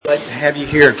have you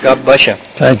here. God bless you.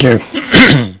 Thank you.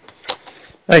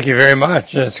 Thank you very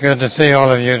much. It's good to see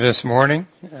all of you this morning,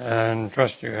 and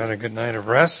trust you had a good night of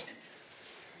rest.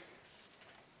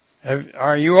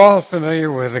 Are you all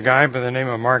familiar with a guy by the name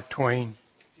of Mark Twain?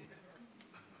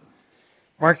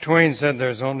 Mark Twain said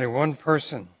there's only one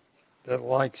person that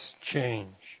likes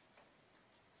change.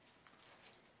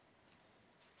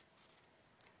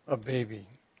 A baby,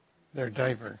 their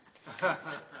diaper.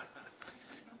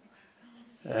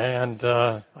 And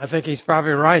I think he's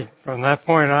probably right. From that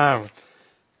point on,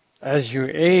 as you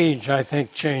age, I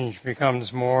think change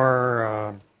becomes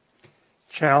more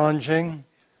challenging.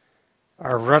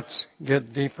 Our ruts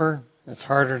get deeper. It's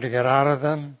harder to get out of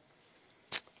them.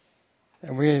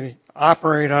 And we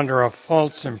operate under a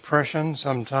false impression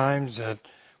sometimes that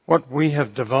what we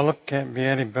have developed can't be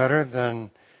any better than,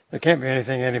 there can't be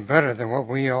anything any better than what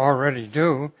we already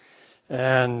do.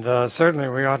 And certainly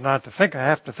we ought not to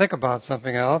have to think about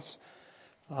something else.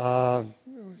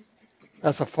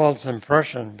 That's a false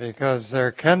impression, because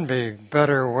there can be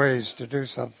better ways to do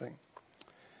something.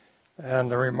 And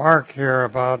the remark here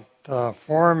about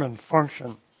form and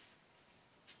function.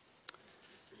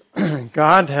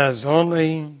 God has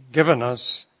only given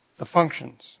us the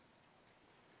functions.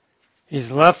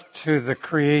 He's left to the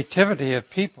creativity of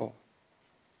people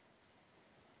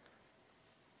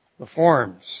the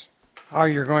forms, how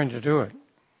you're going to do it.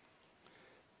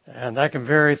 And that can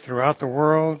vary throughout the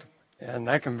world, and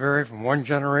that can vary from one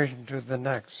generation to the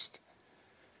next.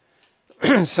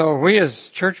 So we as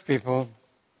church people,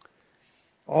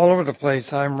 all over the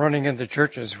place, I'm running into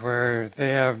churches where they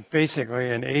have basically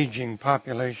an aging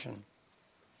population.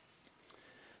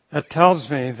 That tells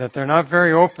me that they're not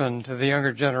very open to the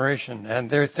younger generation and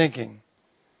their thinking.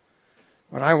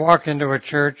 When I walk into a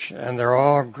church and they're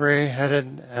all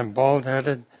gray-headed and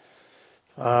bald-headed,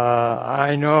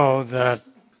 I know that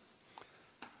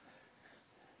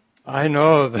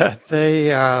they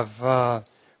have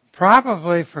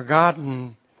probably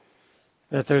forgotten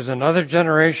that there's another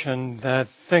generation that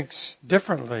thinks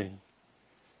differently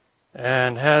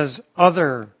and has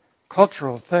other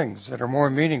cultural things that are more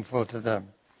meaningful to them.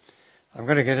 I'm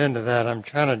going to get into that. I'm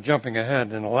kind of jumping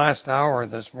ahead. In the last hour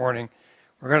this morning,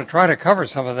 we're going to try to cover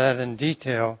some of that in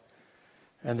detail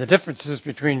and the differences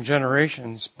between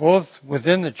generations, both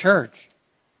within the church.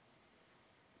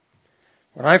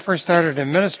 When I first started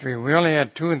in ministry, we only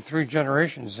had 2 and 3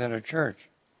 generations in a church.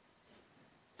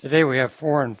 Today we have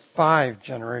 4 and 5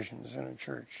 generations in a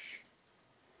church.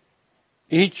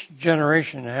 Each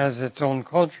generation has its own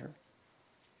culture.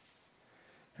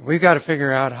 And we've got to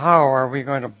figure out how are we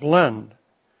going to blend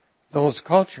those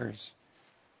cultures.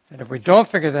 And if we don't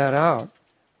figure that out,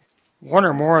 one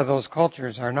or more of those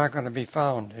cultures are not going to be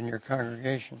found in your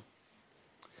congregation.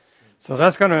 So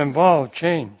that's going to involve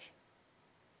change.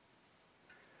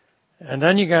 And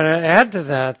then you got to add to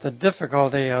that the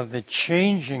difficulty of the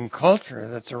changing culture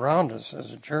that's around us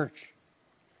as a church.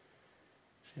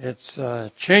 It's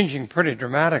changing pretty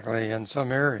dramatically in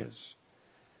some areas.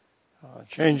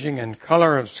 Changing in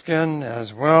color of skin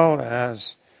as well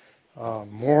as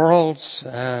morals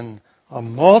and a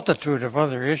multitude of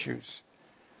other issues.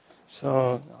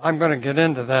 So I'm going to get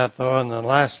into that, though, in the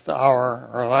last hour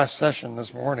or last session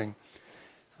this morning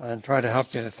and try to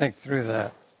help you to think through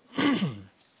that. I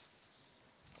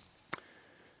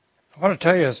want to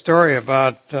tell you a story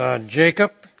about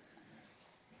Jacob,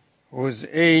 who was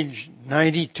age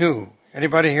 92.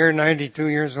 Anybody here 92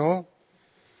 years old?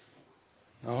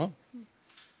 No?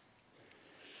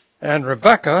 And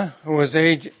Rebecca, who was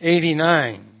age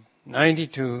 89,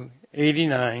 92,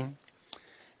 89.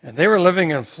 And they were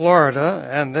living in Florida,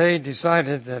 and they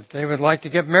decided that they would like to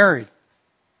get married.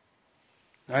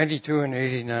 92 and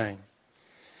 89.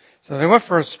 So they went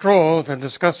for a stroll to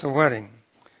discuss the wedding.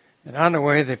 And on the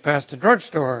way, they passed a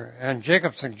drugstore, and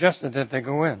Jacob suggested that they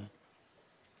go in.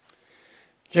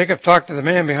 Jacob talked to the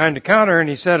man behind the counter, and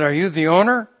he said, "Are you the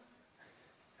owner?"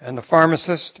 And the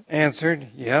pharmacist answered,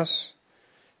 "Yes."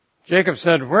 Jacob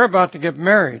said, "We're about to get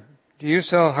married. Do you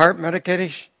sell heart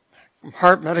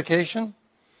medication?"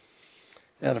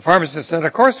 And the pharmacist said,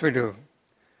 "Of course we do."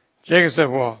 Jacob said,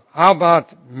 "Well, how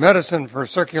about medicine for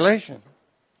circulation?"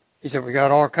 He said, "We got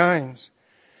all kinds."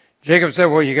 Jacob said,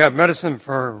 "Well, you got medicine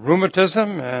for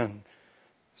rheumatism and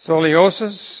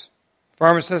scoliosis?"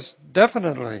 Pharmacist,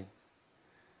 "Definitely."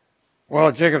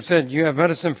 Well, Jacob said, "You have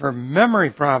medicine for memory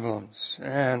problems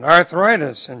and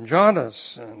arthritis and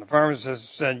jaundice?" And the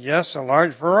pharmacist said, "Yes, a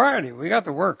large variety. We got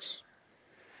the works."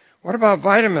 "What about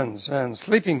vitamins and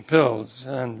sleeping pills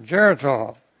and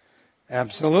Geritol?"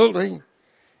 "Absolutely."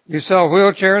 "You sell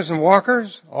wheelchairs and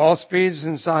walkers, all speeds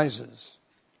and sizes?"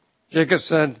 Jacob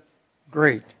said,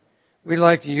 "Great. We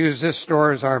like to use this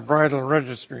store as our bridal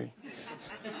registry.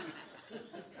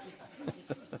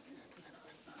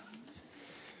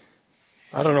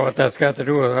 I don't know what that's got to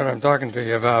do with what I'm talking to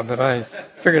you about, but I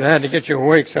figured I had to get you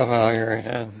awake somehow here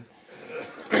and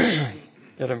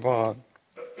get involved.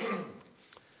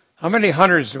 How many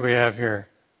hunters do we have here?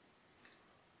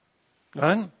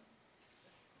 None?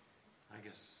 I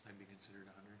guess I'd be considered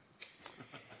a hunter.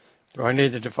 Do I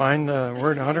need to define the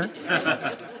word hunter?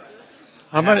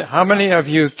 How many of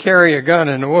you carry a gun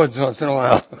in the woods once in a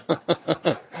while?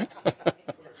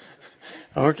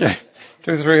 Okay,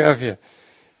 2, 3 of you.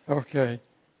 Okay.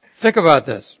 Think about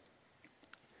this.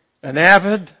 An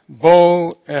avid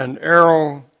bow and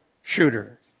arrow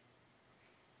shooter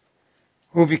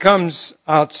who becomes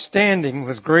outstanding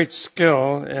with great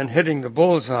skill in hitting the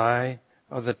bullseye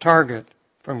of the target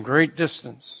from great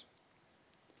distance.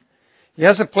 He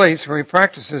has a place where he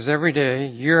practices every day,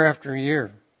 year after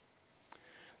year.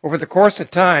 Over the course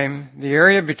of time, the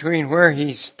area between where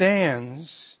he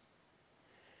stands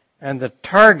and the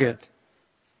target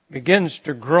begins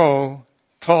to grow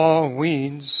tall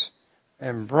weeds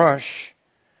and brush,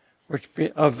 which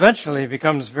eventually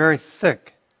becomes very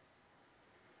thick,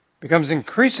 becomes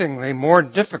increasingly more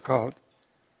difficult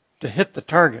to hit the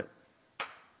target.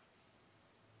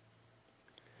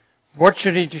 What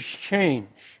should he change?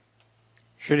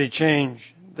 Should he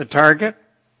change the target?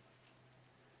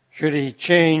 Should he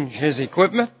change his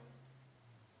equipment?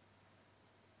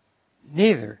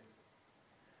 Neither.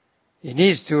 He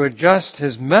needs to adjust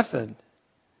his method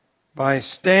by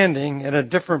standing in a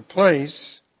different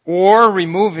place or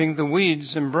removing the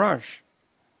weeds and brush.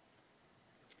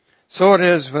 So it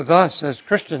is with us as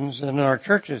Christians in our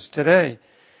churches today.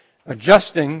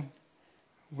 Adjusting,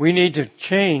 we need to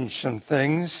change some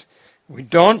things. We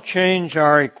don't change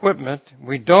our equipment.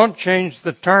 We don't change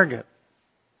the target.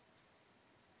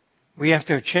 We have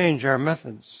to change our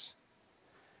methods.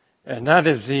 And that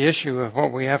is the issue of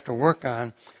what we have to work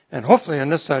on. And hopefully in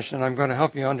this session I'm going to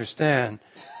help you understand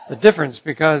the difference,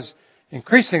 because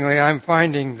increasingly I'm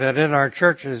finding that in our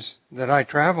churches that I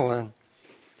travel in,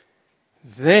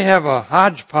 they have a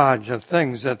hodgepodge of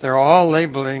things that they're all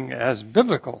labeling as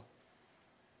biblical.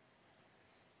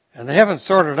 And they haven't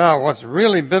sorted out what's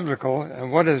really biblical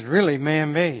and what is really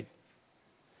man-made.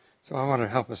 So I want to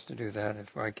help us to do that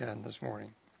if I can this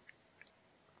morning.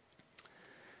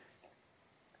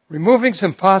 Removing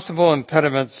some possible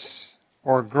impediments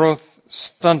or growth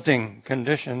stunting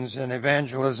conditions in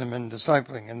evangelism and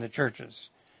discipling in the churches.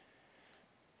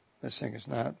 This thing is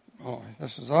not,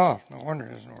 this is off. No wonder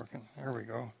it isn't working. There we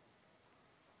go.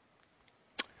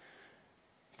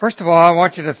 First of all, I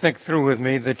want you to think through with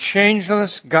me the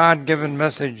changeless, God-given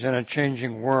message in a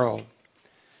changing world.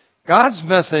 God's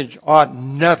message ought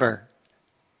never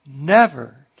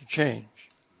to change.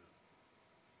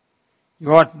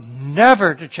 You ought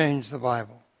never to change the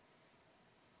Bible.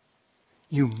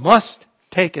 You must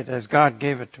take it as God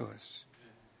gave it to us.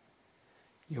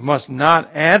 You must not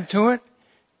add to it.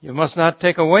 You must not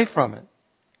take away from it.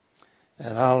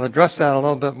 And I'll address that a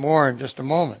little bit more in just a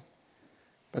moment.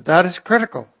 But that is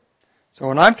critical. So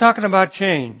when I'm talking about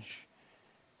change,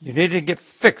 you need to get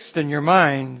fixed in your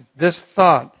mind this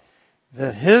thought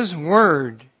that His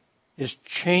Word is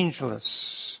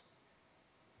changeless.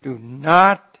 Do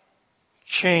not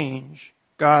change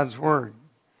God's Word.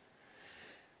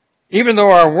 Even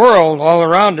though our world all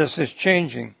around us is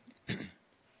changing,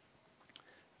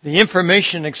 the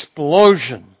information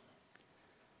explosion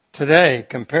today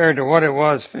compared to what it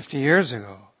was 50 years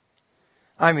ago.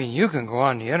 I mean, you can go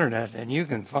on the internet and you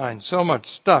can find so much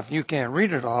stuff, you can't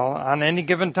read it all on any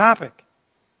given topic.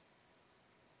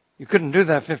 You couldn't do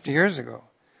that 50 years ago.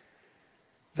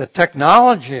 The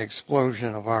technology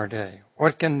explosion of our day,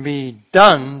 what can be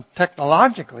done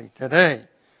technologically today,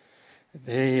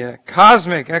 the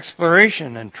cosmic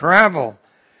exploration and travel,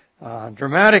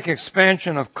 dramatic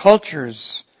expansion of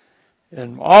cultures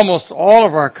in almost all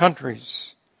of our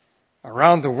countries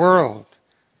around the world.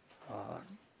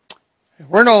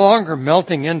 We're no longer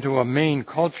melting into a main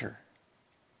culture.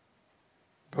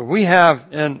 But we have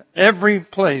in every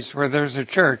place where there's a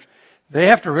church, they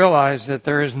have to realize that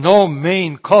there is no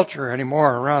main culture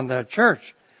anymore around that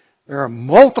church. There are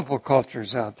multiple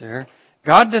cultures out there.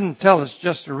 God didn't tell us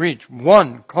just to reach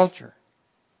one culture.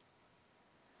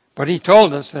 But He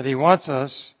told us that He wants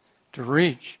us to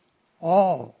reach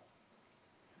all.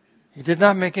 He did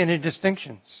not make any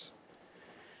distinctions.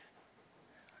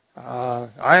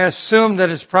 I assume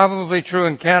that it's probably true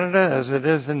in Canada as it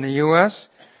is in the U.S.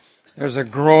 There's a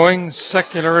growing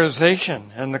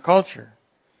secularization in the culture.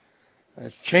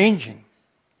 It's changing.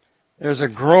 There's a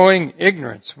growing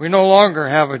ignorance. We no longer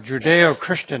have a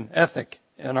Judeo-Christian ethic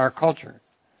in our culture.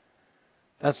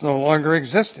 That's no longer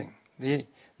existing.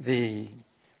 The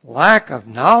lack of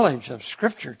knowledge of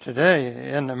Scripture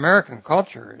today in American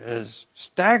culture is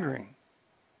staggering.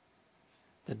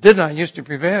 It did not used to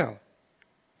prevail.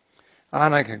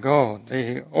 On I could go.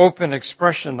 The open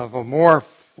expression of a more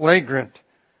flagrant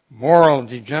moral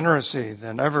degeneracy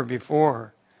than ever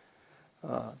before.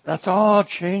 That's all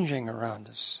changing around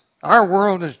us. Our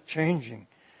world is changing.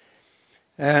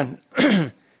 And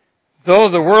though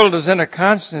the world is in a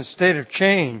constant state of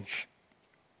change,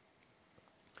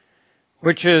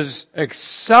 which is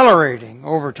accelerating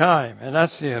over time, and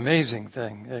that's the amazing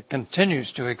thing. It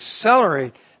continues to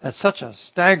accelerate at such a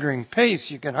staggering pace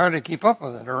you can hardly keep up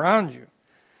with it around you.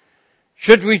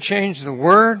 Should we change the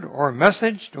word or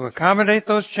message to accommodate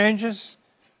those changes?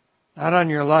 Not on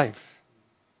your life.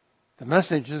 The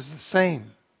message is the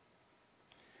same.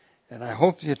 And I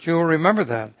hope that you'll remember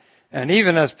that. And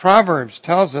even as Proverbs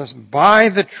tells us, buy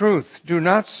the truth, do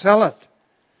not sell it.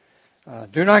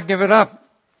 Do not give it up.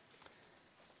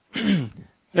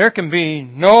 There can be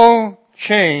no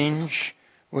change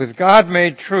with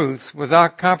God-made truth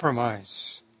without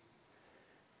compromise.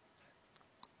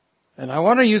 And I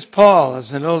want to use Paul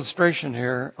as an illustration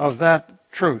here of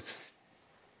that truth.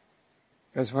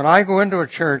 Because when I go into a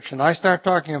church and I start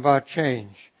talking about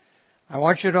change, I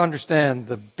want you to understand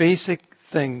the basic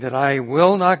thing that I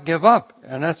will not give up,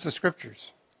 and that's the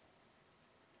Scriptures.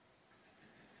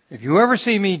 If you ever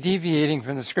see me deviating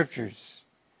from the Scriptures,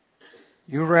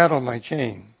 you rattle my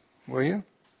chain, will you?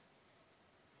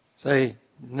 Say,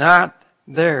 not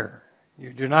there.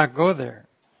 You do not go there.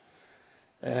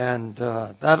 And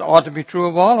that ought to be true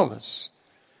of all of us.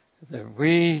 That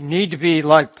we need to be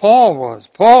like Paul was.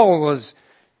 Paul was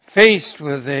faced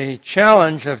with a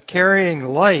challenge of carrying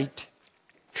light,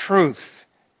 truth,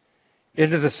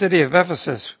 into the city of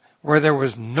Ephesus where there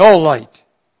was no light,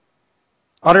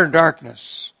 utter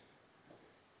darkness.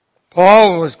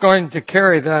 Paul was going to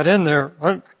carry that in there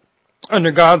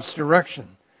under God's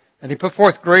direction. And he put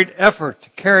forth great effort to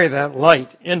carry that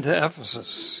light into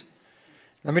Ephesus.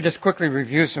 Let me just quickly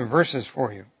review some verses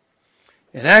for you.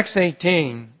 In Acts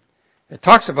 18, it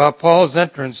talks about Paul's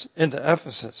entrance into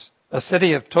Ephesus, a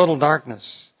city of total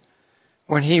darkness.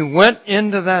 When he went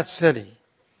into that city,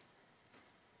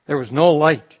 there was no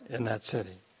light in that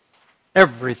city.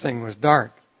 Everything was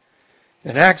dark.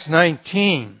 In Acts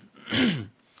 19,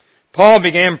 Paul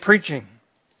began preaching.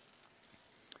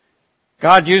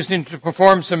 God used him to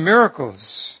perform some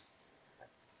miracles.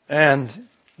 And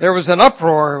there was an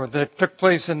uproar that took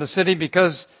place in the city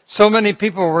because so many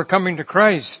people were coming to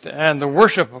Christ, and the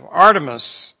worship of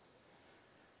Artemis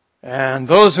and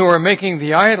those who were making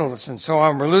the idols and so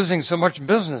on were losing so much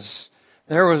business.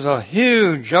 There was a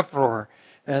huge uproar,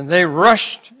 and they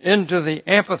rushed into the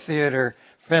amphitheater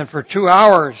and for 2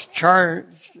 hours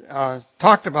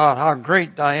talked about how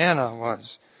great Diana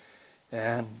was.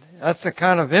 And that's the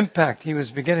kind of impact he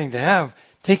was beginning to have,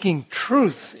 taking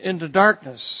truth into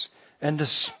darkness and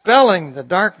dispelling the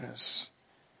darkness.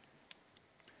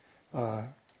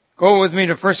 Go with me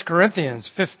to 1 Corinthians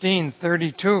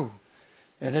 15:32,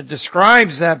 and it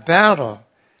describes that battle.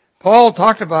 Paul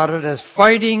talked about it as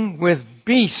fighting with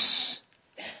beasts.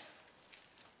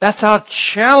 That's how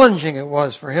challenging it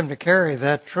was for him to carry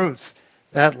that truth,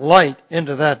 that light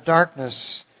into that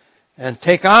darkness, and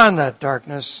take on that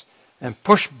darkness and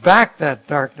push back that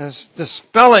darkness,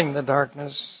 dispelling the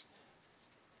darkness.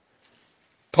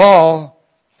 Paul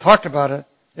talked about it.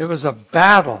 It was a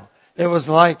battle. It was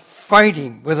like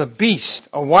fighting with a beast,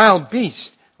 a wild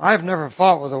beast. I've never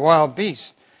fought with a wild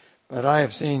beast, but I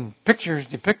have seen pictures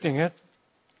depicting it,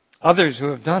 others who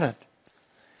have done it.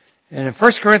 And in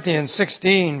 1 Corinthians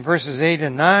 16, verses 8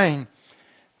 and 9,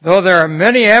 though there are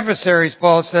many adversaries,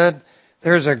 Paul said,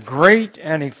 there's a great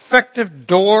and effective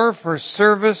door for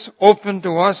service open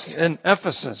to us in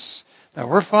Ephesus. Now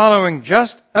we're following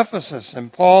just Ephesus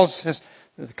and Paul's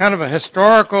kind of a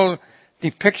historical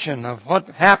depiction of what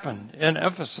happened in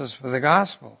Ephesus with the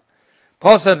gospel.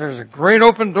 Paul said there's a great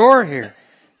open door here.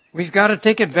 We've got to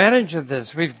take advantage of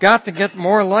this. We've got to get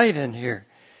more light in here.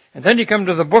 And then you come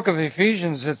to the book of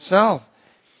Ephesians itself,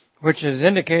 which is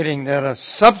indicating that a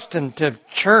substantive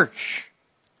church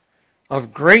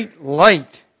of great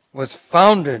light was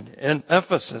founded in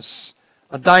Ephesus.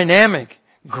 A dynamic,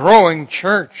 growing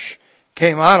church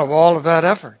came out of all of that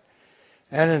effort.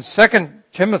 And in 2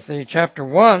 Timothy chapter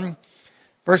 1,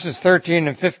 verses 13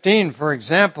 and 15, for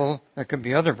example, there could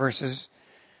be other verses,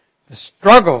 the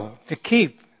struggle to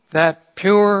keep that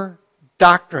pure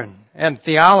doctrine and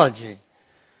theology.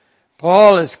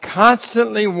 Paul is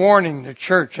constantly warning the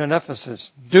church in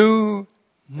Ephesus, do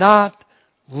not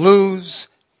lose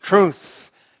truth.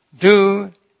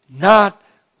 do not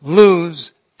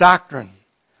lose doctrine.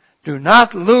 Do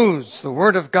not lose the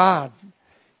Word of God.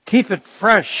 Keep it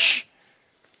fresh.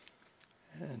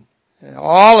 And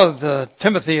all of the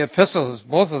Timothy epistles,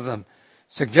 both of them,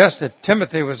 suggest that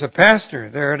Timothy was a pastor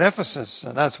there at Ephesus,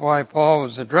 and that's why Paul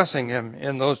was addressing him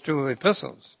in those two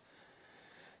epistles.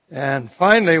 And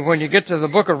finally, when you get to the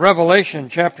book of Revelation,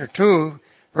 chapter 2,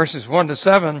 verses 1 to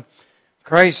 7,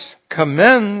 Christ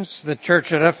commends the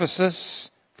church at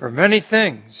Ephesus for many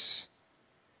things,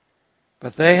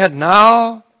 but they had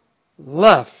now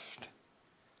left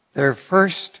their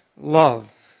first love.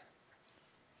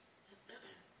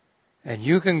 And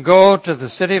you can go to the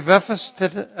city of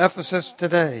Ephesus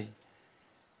today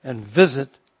and visit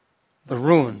the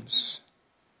ruins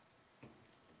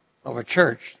of a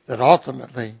church that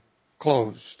ultimately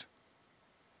closed.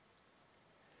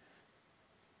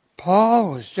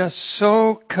 Paul was just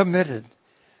so committed.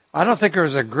 I don't think there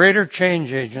was a greater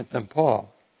change agent than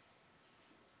Paul.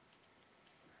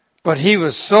 But he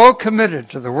was so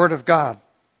committed to the Word of God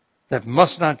that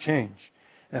must not change.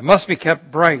 It must be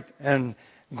kept bright and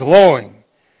glowing,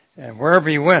 and wherever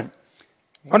he went.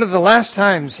 One of the last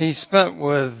times he spent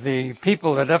with the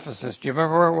people at Ephesus, do you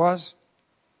remember where it was?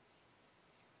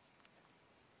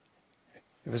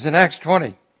 It was in Acts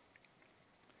 20.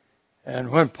 And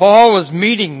when Paul was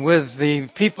meeting with the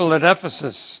people at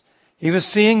Ephesus, he was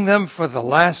seeing them for the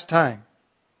last time.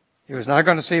 He was not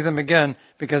going to see them again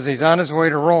because he's on his way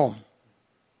to Rome.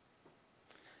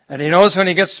 And he knows when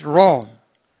he gets to Rome,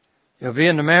 he'll be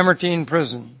in the Mamertine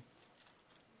prison.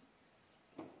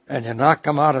 And he'll not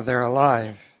come out of there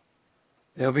alive.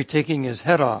 They'll be taking his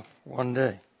head off one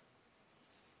day.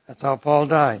 That's how Paul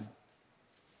died.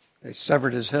 They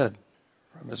severed his head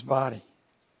from his body.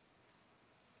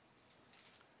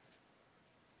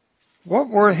 What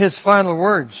were his final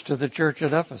words to the church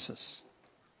at Ephesus?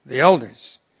 The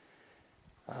elders.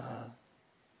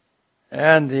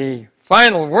 And the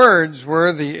final words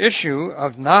were the issue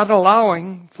of not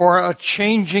allowing for a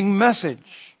changing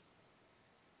message.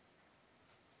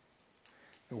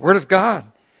 The Word of God.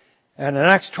 And in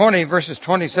Acts 20, verses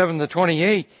 27 to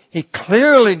 28, he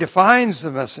clearly defines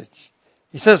the message.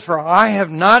 He says, "For I have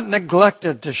not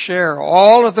neglected to share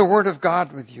all of the Word of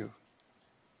God with you."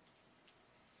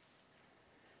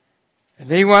 And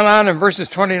then he went on in verses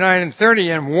 29 and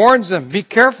 30 and warns them, be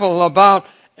careful about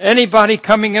anybody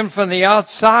coming in from the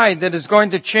outside that is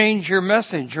going to change your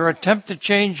message or attempt to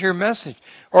change your message.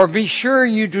 Or be sure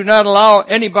you do not allow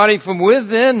anybody from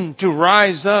within to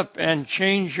rise up and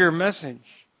change your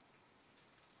message.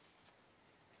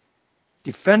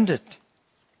 Defend it.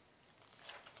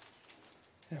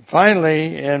 And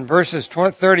finally, in verses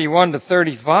 31 to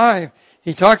 35,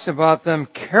 he talks about them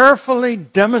carefully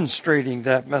demonstrating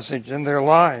that message in their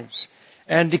lives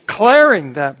and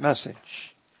declaring that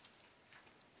message.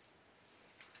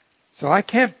 So I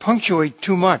can't punctuate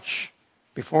too much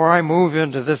before I move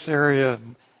into this area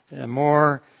and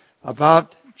more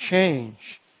about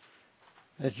change.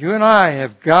 That you and I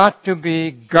have got to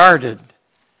be guarded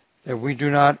that we do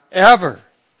not ever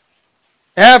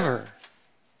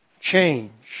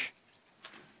change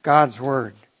God's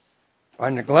Word by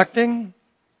neglecting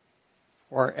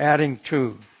or adding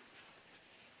to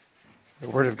the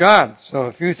Word of God. So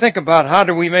if you think about how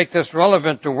do we make this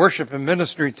relevant to worship and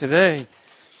ministry today,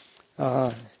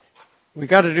 we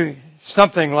got to do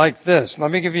something like this. Let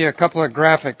me give you a couple of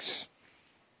graphics.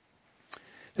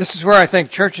 This is where I think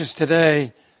churches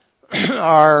today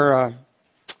are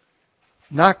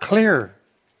not clear.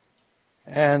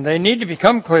 And they need to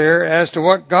become clear as to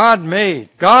what God made.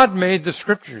 God made the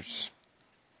Scriptures.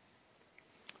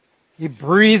 He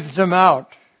breathed them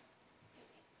out.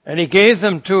 And He gave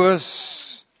them to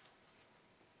us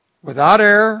without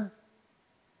error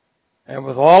and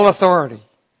with all authority.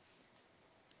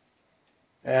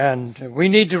 And we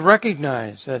need to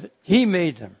recognize that He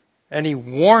made them. And He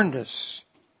warned us,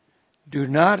 do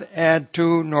not add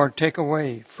to nor take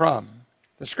away from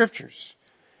the Scriptures.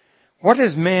 What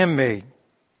is man made?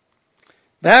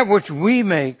 That which we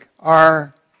make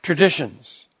are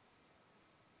traditions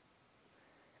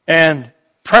and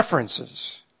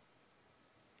preferences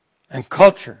and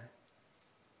culture.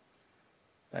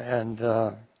 And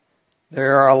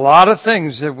there are a lot of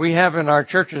things that we have in our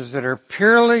churches that are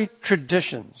purely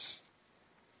traditions.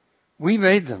 We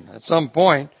made them at some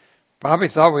point. Probably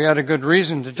thought we had a good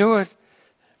reason to do it.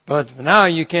 But now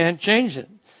you can't change it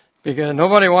because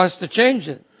nobody wants to change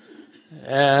it.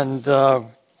 And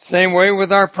same way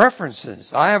with our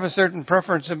preferences. I have a certain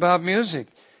preference about music,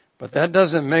 but that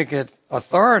doesn't make it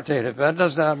authoritative. That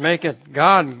does not make it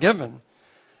God-given.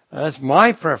 That's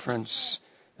my preference.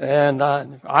 And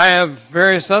I have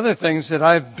various other things that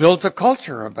I've built a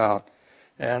culture about.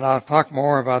 And I'll talk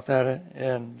more about that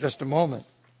in just a moment.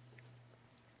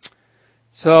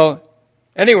 So,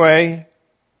 anyway,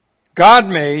 God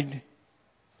made,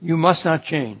 you must not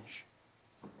change.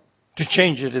 To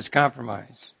change it is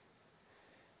compromise.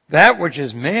 That which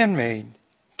is man-made,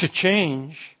 to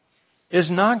change,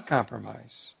 is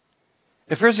non-compromise.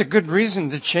 If there's a good reason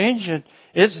to change it,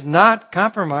 it's not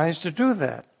compromise to do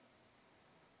that.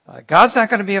 God's not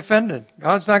going to be offended.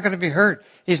 God's not going to be hurt.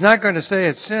 He's not going to say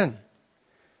it's sin.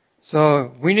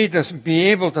 So we need to be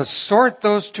able to sort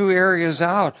those two areas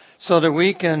out so that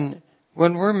we can,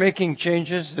 when we're making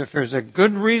changes, if there's a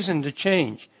good reason to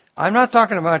change. I'm not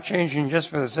talking about changing just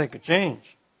for the sake of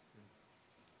change.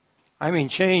 I mean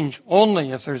change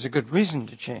only if there's a good reason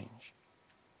to change.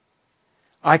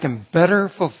 I can better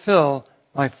fulfill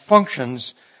my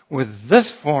functions with this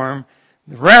form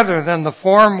rather than the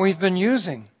form we've been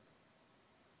using.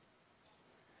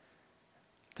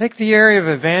 Take the area of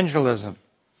evangelism.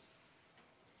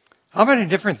 How many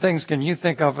different things can you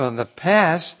think of in the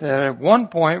past that at one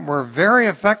point were very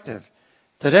effective?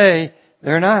 Today,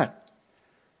 they're not.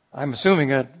 I'm assuming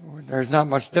that there's not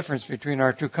much difference between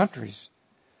our two countries.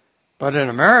 But in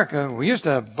America, we used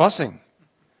to have busing.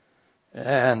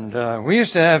 And we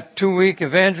used to have 2-week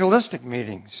evangelistic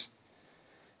meetings.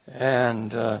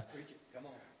 And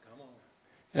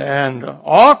and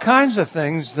all kinds of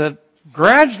things that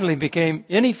gradually became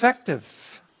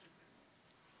ineffective.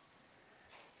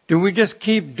 Do we just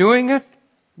keep doing it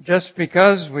just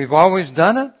because we've always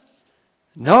done it?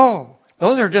 No.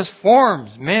 Those are just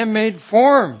forms, man-made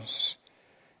forms.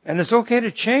 And it's okay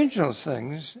to change those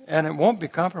things, and it won't be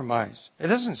compromised.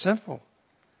 It isn't sinful.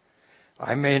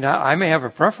 I may have a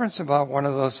preference about one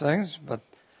of those things, but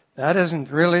that isn't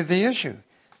really the issue.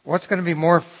 What's going to be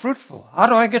more fruitful? How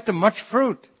do I get to much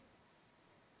fruit?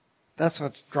 That's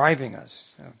what's driving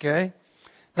us, okay?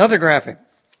 Another graphic.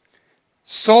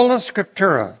 Sola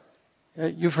Scriptura.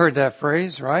 You've heard that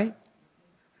phrase, right?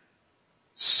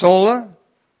 Sola,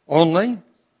 only.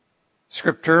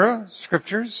 Scriptura,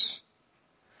 scriptures.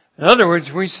 In other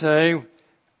words, we say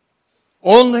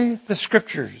only the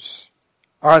scriptures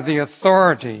are the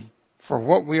authority for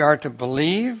what we are to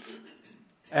believe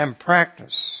and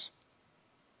practice.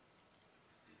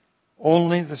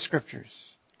 Only the scriptures.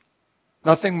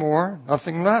 Nothing more,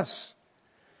 nothing less.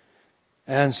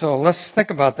 And so let's think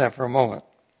about that for a moment.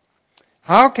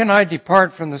 How can I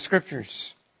depart from the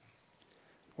scriptures?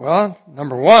 Well,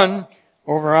 number one,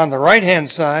 over on the right-hand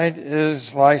side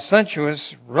is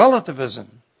licentious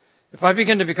relativism. If I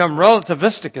begin to become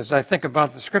relativistic as I think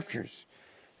about the scriptures,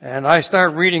 and I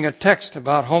start reading a text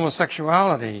about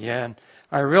homosexuality, and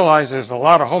I realize there's a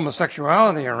lot of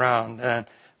homosexuality around, and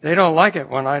they don't like it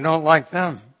when I don't like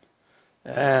them.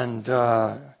 And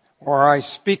or I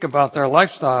speak about their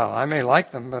lifestyle. I may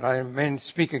like them, but I may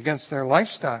speak against their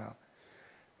lifestyle.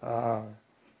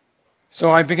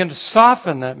 So I begin to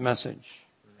soften that message,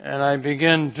 and I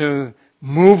begin to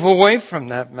move away from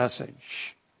that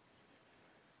message.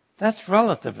 That's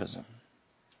relativism.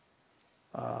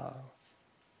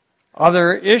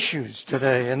 Other issues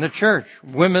today in the church,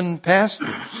 women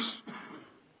pastors,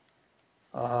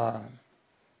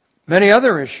 many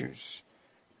other issues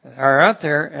are out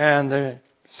there, and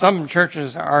some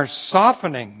churches are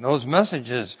softening those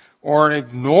messages or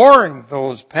ignoring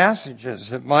those passages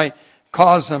that might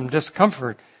cause them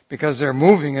discomfort because they're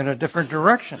moving in a different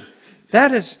direction.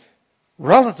 That is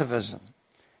relativism.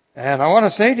 And I want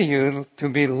to say to you, to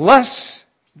be less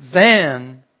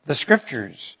than the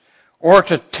scriptures or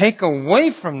to take away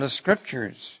from the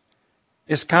scriptures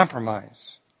is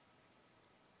compromise.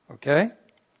 Okay?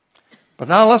 But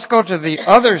now let's go to the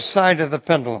other side of the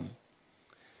pendulum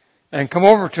and come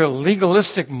over to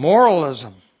legalistic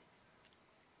moralism.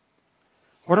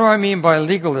 What do I mean by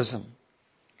legalism?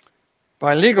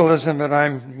 By legalism, and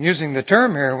I'm using the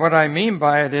term here, what I mean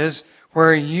by it is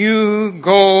where you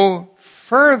go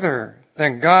further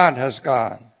than God has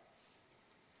gone.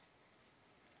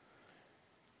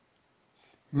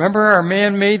 Remember our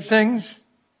man-made things?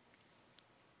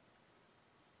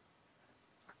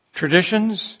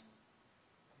 Traditions,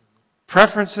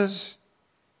 preferences,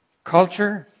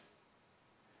 culture.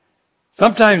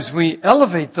 Sometimes we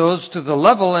elevate those to the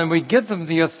level and we give them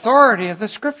the authority of the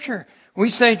Scripture. We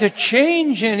say to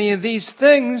change any of these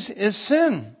things is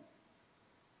sin.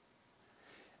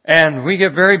 And we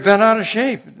get very bent out of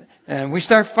shape. And we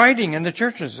start fighting in the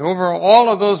churches over all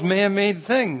of those man-made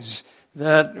things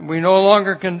that we no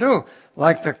longer can do.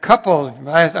 Like the couple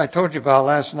I told you about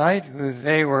last night, who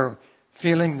they were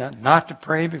feeling that not to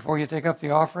pray before you take up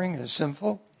the offering is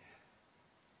sinful.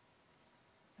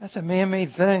 That's a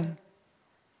man-made thing.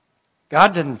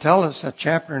 God didn't tell us a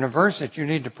chapter and a verse that you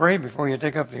need to pray before you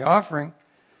take up the offering.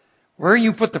 Where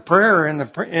you put the prayer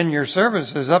in your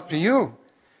service is up to you.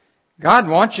 God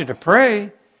wants you to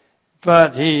pray,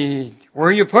 but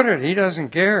where you put it, He doesn't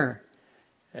care.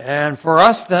 And for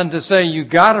us then to say you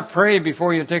got to pray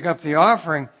before you take up the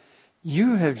offering,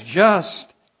 you have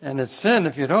just, and it's sin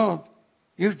if you don't,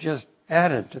 you've just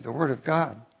added to the Word of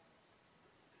God.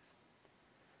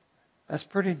 That's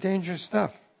pretty dangerous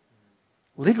stuff.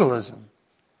 Legalism.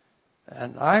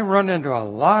 And I run into a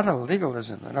lot of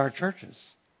legalism in our churches.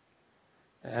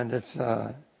 And it's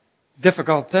a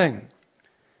difficult thing.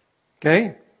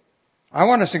 Okay? I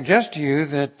want to suggest to you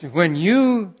that when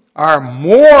you are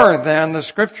more than the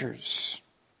Scriptures,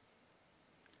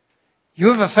 you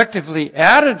have effectively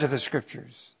added to the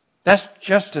Scriptures. That's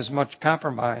just as much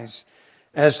compromise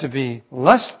as to be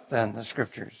less than the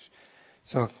Scriptures.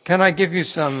 So can I give you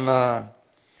some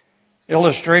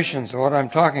illustrations of what I'm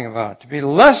talking about? To be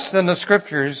less than the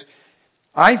Scriptures,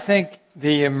 I think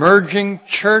the emerging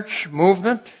church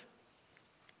movement,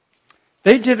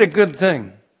 they did a good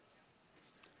thing.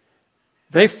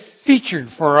 They featured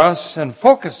for us and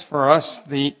focused for us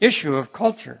the issue of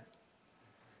culture.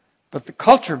 But the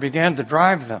culture began to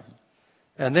drive them.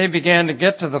 And they began to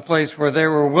get to the place where they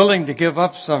were willing to give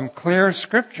up some clear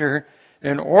Scripture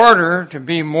in order to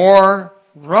be more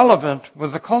relevant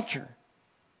with the culture.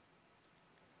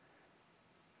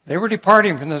 They were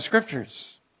departing from the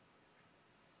Scriptures.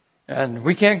 And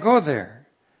we can't go there.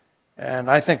 And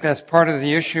I think that's part of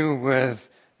the issue with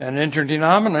an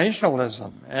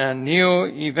interdenominationalism and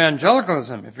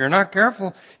neo-evangelicalism. If you're not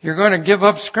careful, you're going to give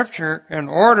up Scripture in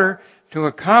order to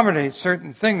accommodate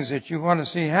certain things that you want to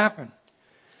see happen.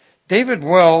 David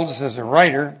Wells is a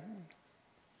writer,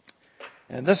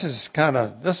 and this is going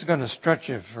to stretch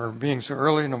you for being so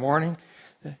early in the morning.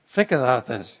 Think about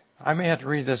this. I may have to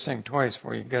read this thing twice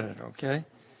before you get it, okay?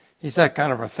 He's that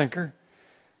kind of a thinker.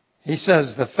 He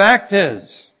says, the fact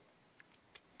is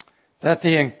that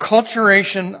the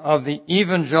enculturation of the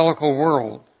evangelical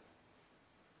world,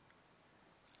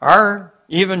 our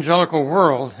evangelical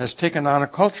world has taken on a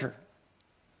culture.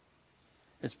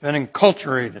 It's been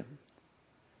enculturated.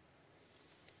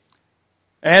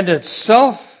 And its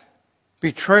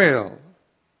self-betrayal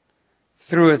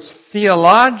through its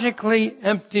theologically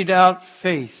emptied out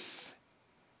faith.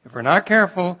 If we're not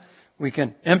careful, we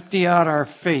can empty out our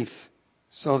faith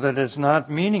so that it's not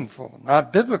meaningful,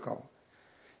 not biblical.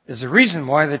 Is the reason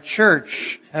why the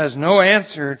church has no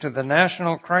answer to the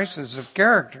national crisis of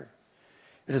character.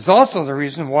 It is also the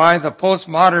reason why the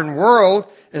postmodern world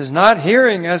is not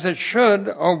hearing as it should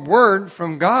a word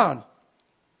from God.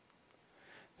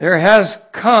 There has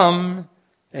come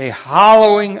a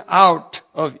hollowing out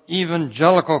of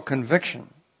evangelical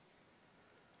conviction,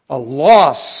 a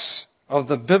loss of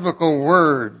the biblical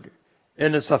word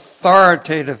in its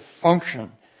authoritative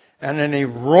function, and an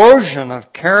erosion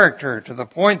of character to the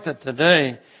point that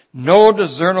today no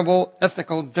discernible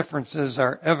ethical differences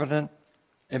are evident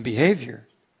in behavior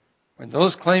when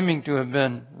those claiming to have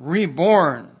been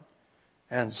reborn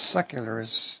and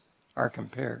secularists are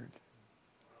compared.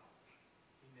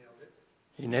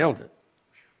 He nailed it.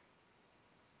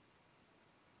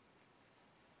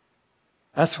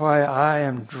 That's why I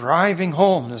am driving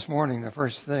home this morning, the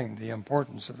first thing, the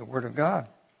importance of the Word of God.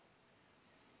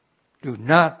 Do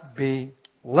not be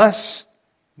less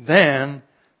than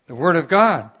the Word of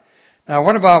God. Now,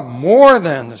 what about more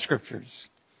than the Scriptures?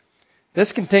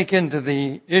 This can take into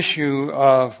the issue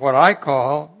of what I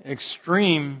call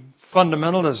extreme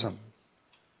fundamentalism.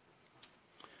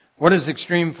 What is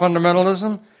extreme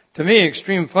fundamentalism? To me,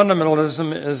 extreme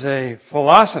fundamentalism is a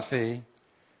philosophy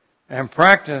and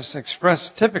practice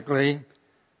expressed typically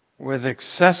with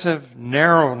excessive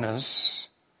narrowness,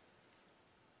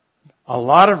 a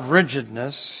lot of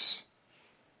rigidness,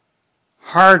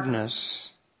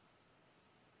 hardness,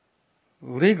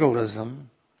 legalism,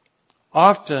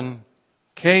 often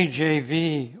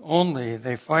KJV only.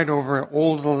 They fight over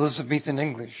Old Elizabethan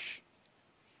English,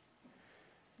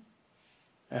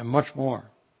 and much more.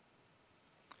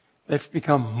 They've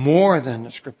become more than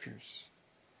the Scriptures.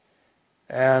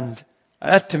 And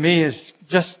that to me is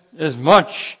just as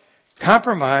much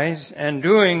compromise and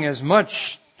doing as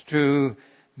much to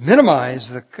minimize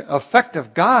the effect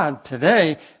of God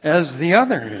today as the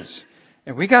other is.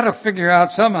 And we got to figure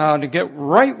out somehow to get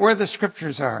right where the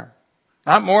Scriptures are.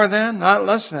 Not more than, not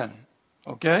less than.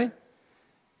 Okay?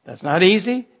 That's not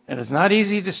easy, and it's not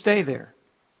easy to stay there.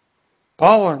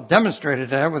 Paul demonstrated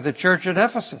that with the church at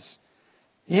Ephesus.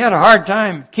 He had a hard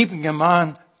time keeping them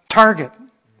on target.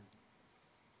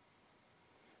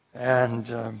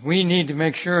 And we need to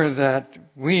make sure that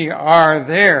we are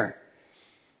there.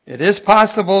 It is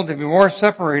possible to be more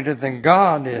separated than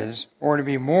God is, or to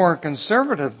be more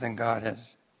conservative than God is.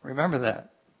 Remember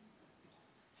that.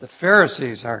 The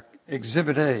Pharisees are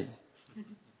Exhibit A.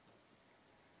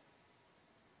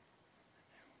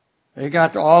 They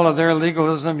got all of their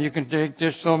legalism. You can take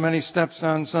just so many steps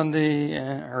on Sunday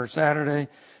or Saturday,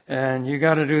 and you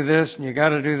got to do this, and you got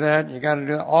to do that, and you got to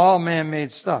do all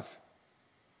man-made stuff.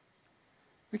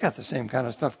 We got the same kind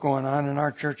of stuff going on in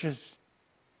our churches.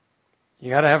 You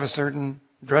got to have a certain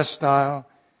dress style.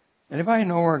 Anybody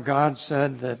know where God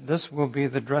said that this will be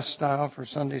the dress style for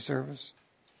Sunday service?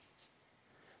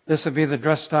 This will be the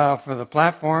dress style for the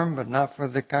platform, but not for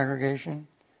the congregation.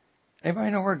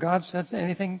 Anybody know where God said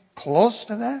anything close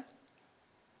to that?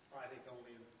 I think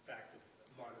only in fact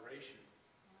of moderation,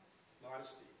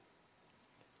 modesty.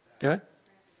 Good?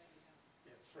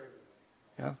 Yeah, it's for everybody.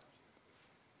 Yeah.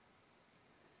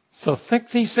 So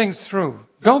think these things through.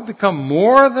 Don't become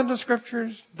more than the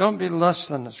Scriptures. Don't be less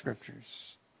than the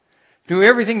Scriptures. Do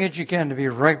everything that you can to be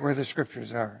right where the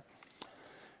Scriptures are.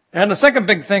 And the second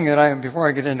big thing before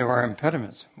I get into our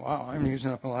impediments. Wow, I'm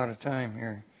using up a lot of time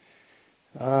here.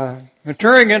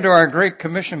 Maturing into our Great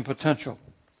Commission potential.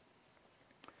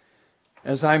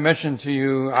 As I mentioned to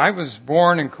you, I was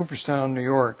born in Cooperstown, New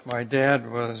York. My dad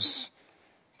was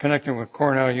connected with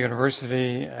Cornell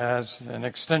University as an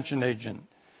extension agent.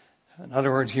 In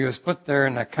other words, he was put there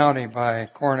in the county by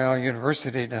Cornell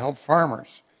University to help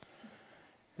farmers.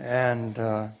 And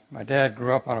my dad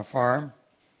grew up on a farm,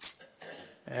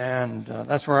 and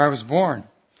that's where I was born.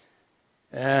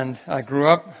 And I grew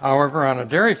up, however, on a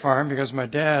dairy farm because my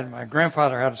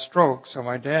grandfather had a stroke, so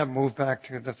my dad moved back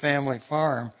to the family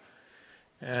farm.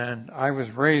 And I was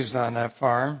raised on that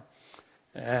farm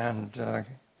and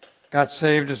got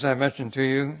saved, as I mentioned to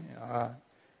you,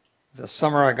 the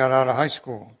summer I got out of high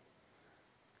school.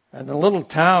 And the little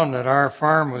town that our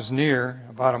farm was near,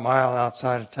 about a mile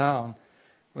outside of town,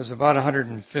 was about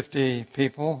 150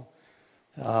 people.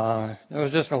 It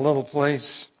was just a little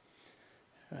place.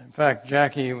 In fact,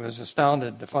 Jackie was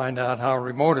astounded to find out how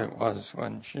remote it was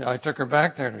when I took her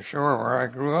back there to show her where I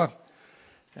grew up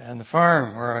and the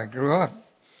farm where I grew up.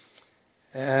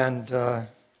 And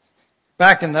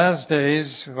back in those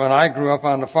days, when I grew up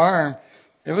on the farm,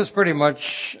 it was pretty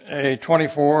much a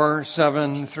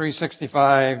 24/7,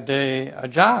 365-day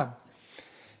job.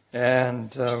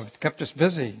 And it kept us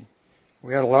busy.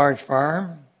 We had a large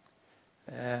farm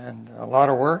and a lot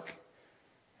of work.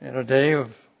 In a day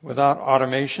without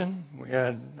automation, we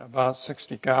had about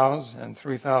 60 cows and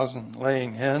 3,000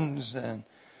 laying hens and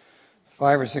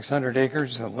 500 or 600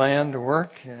 acres of land to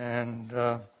work. And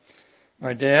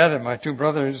my dad and my two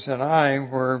brothers and I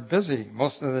were busy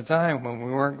most of the time when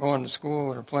we weren't going to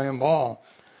school or playing ball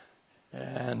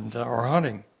and or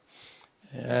hunting.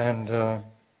 And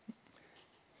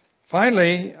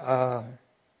finally,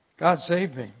 God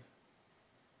saved me.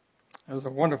 It was a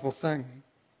wonderful thing.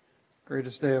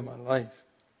 Greatest day of my life.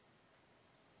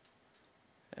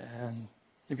 And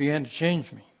He began to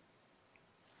change me.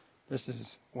 Just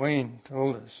as Wayne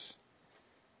told us.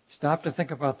 Stop to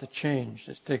think about the change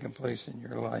that's taken place in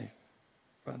your life.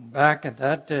 But back at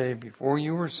that day before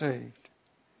you were saved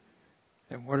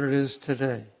and what it is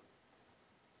today.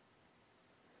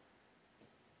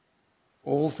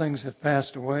 Old things have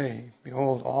passed away.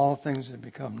 Behold, all things have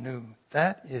become new.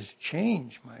 That is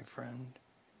change, my friend.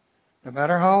 No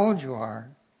matter how old you are,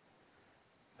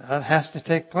 that has to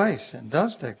take place and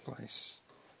does take place.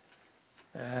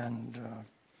 And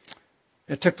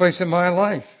it took place in my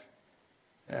life.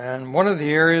 And one of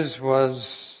the areas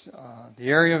was the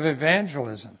area of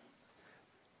evangelism.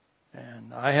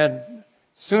 And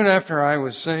soon after I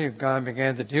was saved, God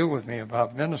began to deal with me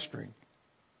about ministry.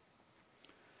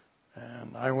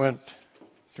 And I went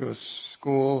to a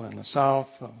school in the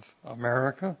south of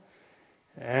America,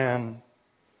 and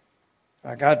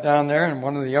I got down there, and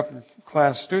one of the upper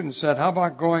class students said, "How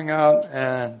about going out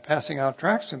and passing out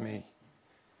tracts with me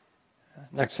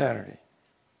next Saturday?"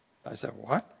 I said,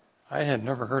 "What?" I had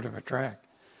never heard of a tract.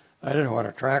 I didn't know what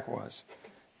a tract was.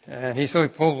 And he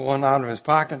pulled one out of his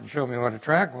pocket and showed me what a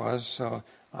tract was, so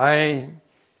I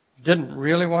didn't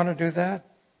really want to do that.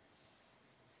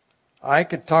 I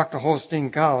could talk to Holstein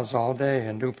cows all day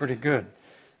and do pretty good,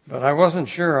 but I wasn't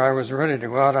sure I was ready to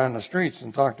go out on the streets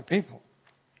and talk to people.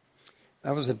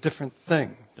 That was a different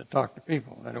thing, to talk to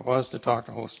people, than it was to talk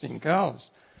to Holstein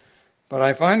cows. But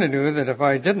I finally knew that if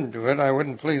I didn't do it, I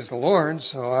wouldn't please the Lord,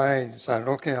 so I decided,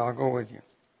 okay, I'll go with you.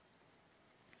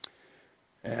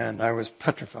 And I was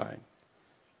petrified.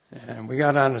 And we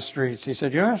got on the streets. He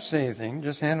said, "You don't have to say anything.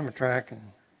 Just hand him a tract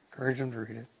and encourage him to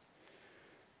read it."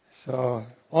 So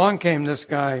along came this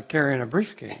guy carrying a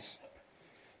briefcase.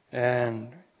 And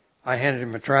I handed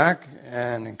him a tract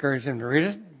and encouraged him to read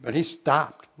it, but he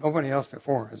stopped. Nobody else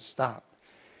before had stopped.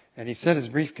 And he set his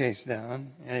briefcase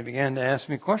down, and he began to ask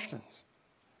me questions.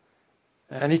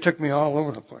 And he took me all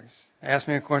over the place. Asked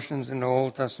me questions in the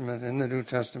Old Testament, in the New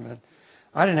Testament.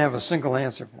 I didn't have a single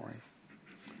answer for him.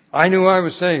 I knew I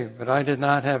was saved, but I did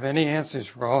not have any answers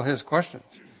for all his questions.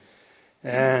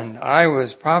 And I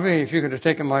was probably, if you could have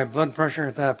taken my blood pressure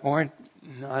at that point,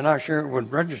 I'm not sure it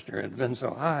would register. It had been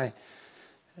so high.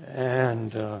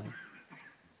 And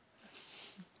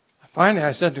finally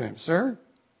I said to him, "Sir,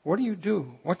 what do you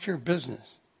do? What's your business?"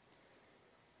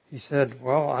 He said,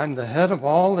 "Well, I'm the head of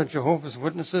all the Jehovah's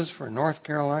Witnesses for North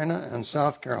Carolina and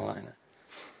South Carolina."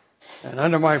 And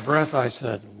under my breath I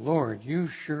said, "Lord, you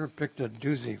sure picked a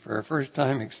doozy for a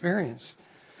first-time experience."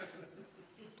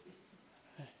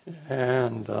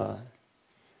 And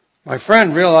my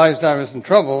friend realized I was in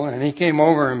trouble, and he came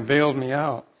over and bailed me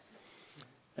out.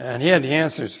 And he had the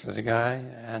answers for the guy,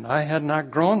 and I had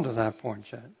not grown to that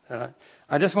point yet.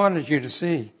 I just wanted you to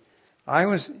see.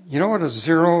 You know what a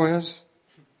zero is?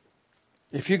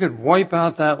 If you could wipe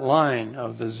out that line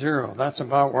of the zero, that's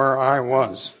about where I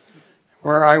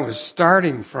was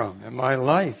starting from in my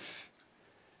life.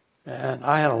 And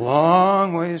I had a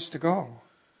long ways to go.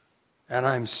 And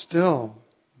I'm still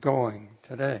going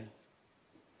today.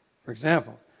 For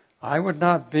example, I would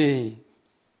not be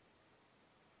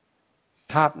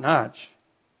top-notch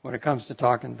when it comes to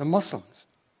talking to Muslims.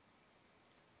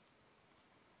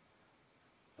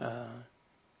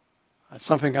 That's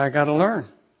something I got to learn.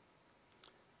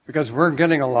 Because we're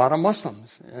getting a lot of Muslims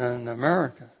in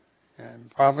America.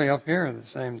 And probably up here, the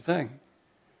same thing.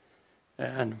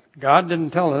 And God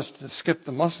didn't tell us to skip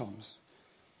the Muslims.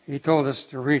 He told us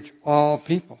to reach all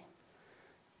people.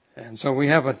 And so we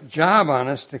have a job on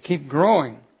us to keep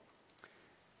growing.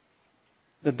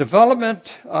 The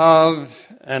development of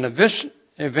an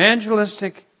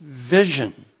evangelistic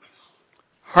vision,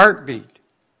 heartbeat,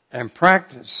 and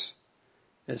practice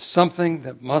is something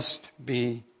that must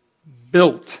be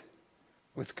built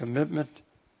with commitment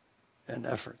and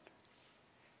effort.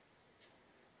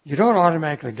 You don't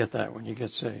automatically get that when you get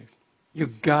saved.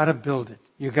 You've got to build it.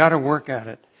 You've got to work at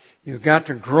it. You've got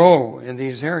to grow in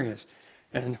these areas.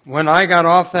 And when I got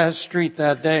off that street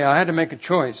that day, I had to make a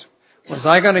choice. Was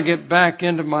I going to get back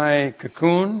into my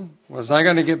cocoon? Was I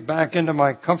going to get back into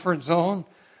my comfort zone?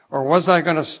 Or was I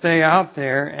going to stay out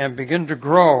there and begin to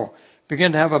grow,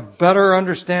 begin to have a better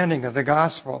understanding of the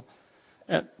gospel,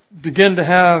 and begin to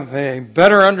have a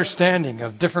better understanding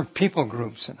of different people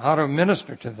groups and how to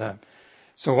minister to them?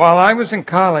 So while I was in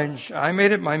college, I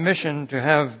made it my mission to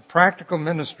have practical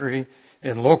ministry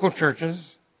in local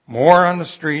churches, more on the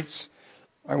streets.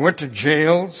 I went to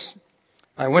jails.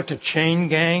 I went to chain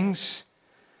gangs.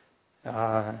 They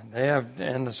have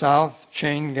in the South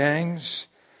chain gangs,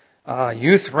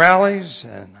 youth rallies,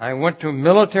 and I went to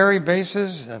military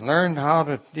bases and learned how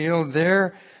to deal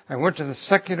there. I went to the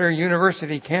secular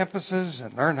university campuses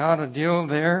and learned how to deal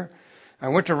there. I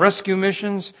went to rescue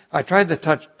missions. I tried to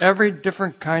touch every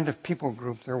different kind of people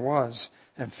group there was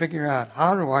and figure out,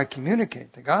 how do I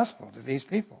communicate the gospel to these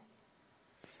people?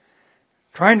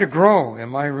 Trying to grow in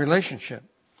my relationship.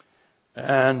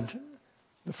 And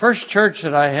the first church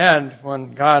that I had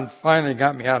when God finally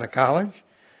got me out of college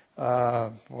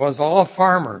was all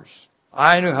farmers.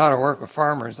 I knew how to work with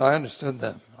farmers. I understood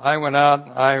them. I went out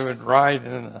and I would ride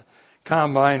in a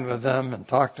combine with them and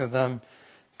talk to them,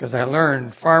 because I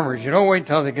learned farmers, you don't wait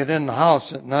till they get in the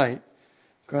house at night.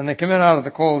 When they come in out of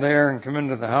the cold air and come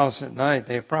into the house at night,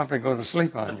 they probably go to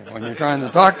sleep on you when you're trying to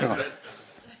talk to them.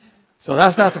 So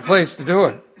that's not the place to do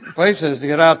it. The place is to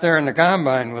get out there in the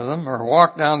combine with them, or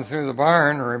walk down through the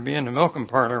barn, or be in the milking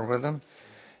parlor with them,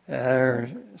 or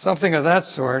something of that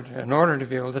sort, in order to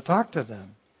be able to talk to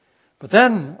them. But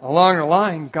then, along the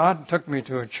line, God took me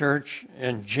to a church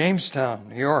in Jamestown,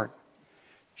 New York.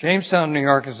 Jamestown, New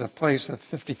York is a place of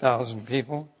 50,000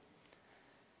 people.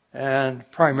 And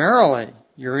primarily,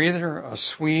 you're either a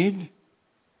Swede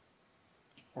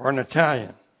or an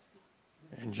Italian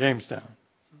in Jamestown.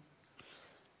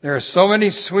 There are so many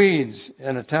Swedes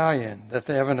and Italian that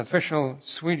they have an official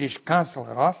Swedish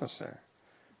consulate office there.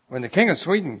 When the King of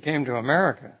Sweden came to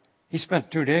America, he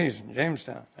spent 2 days in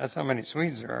Jamestown. That's how many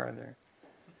Swedes there are there.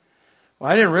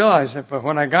 Well, I didn't realize it, but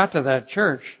when I got to that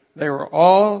church, they were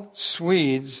all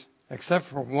Swedes except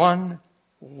for one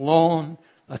lone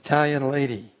Italian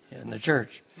lady in the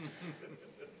church.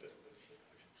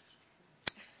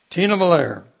 Tina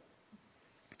Malaire.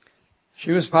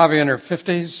 She was probably in her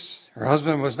 50s. Her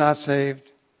husband was not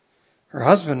saved. Her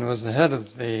husband was the head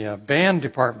of the band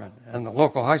department in the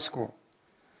local high school.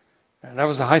 And that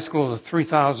was a high school of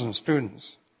 3,000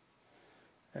 students.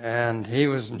 And he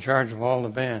was in charge of all the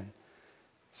band.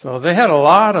 So they had a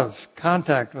lot of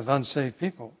contact with unsaved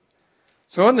people.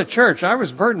 So in the church, I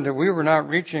was burdened that we were not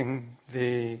reaching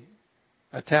the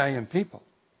Italian people.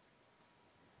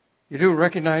 You do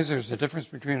recognize there's a difference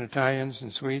between Italians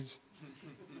and Swedes?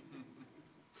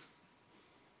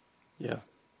 Yeah.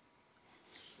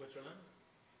 Switzerland?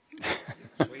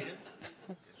 Sweden?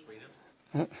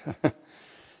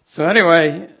 So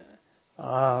anyway,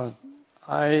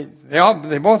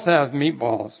 they both have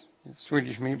meatballs,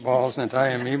 Swedish meatballs and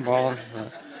Italian meatballs.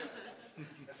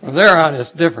 From there on,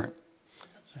 it's different.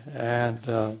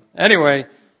 And anyway,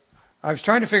 I was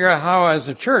trying to figure out how, as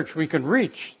a church, we could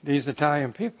reach these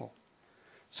Italian people.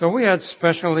 So we had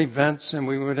special events, and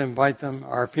we would invite them.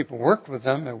 Our people worked with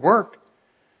them at work.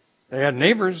 They had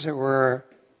neighbors that were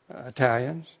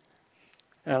Italians.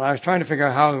 And I was trying to figure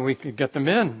out how we could get them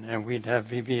in. And we'd have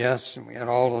VBS, and we had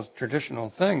all those traditional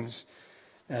things.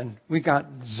 And we got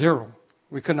zero.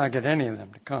 We could not get any of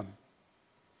them to come.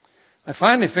 I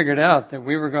finally figured out that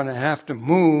we were going to have to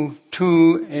move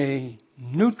to a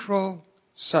neutral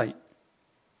site.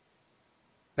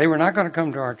 They were not going to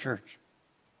come to our church.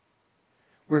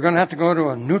 We were going to have to go to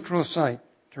a neutral site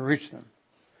to reach them.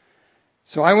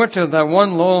 So I went to that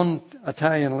one lone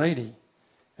Italian lady,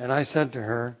 and I said to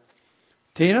her,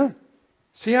 Tina,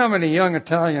 see how many young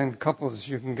Italian couples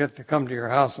you can get to come to your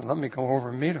house and let me go over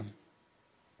and meet them.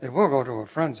 They will go to a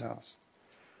friend's house.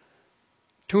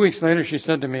 2 weeks later, she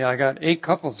said to me, I got 8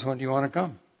 couples. When do you want to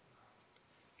come?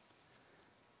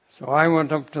 So I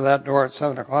went up to that door at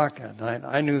 7 o'clock that night.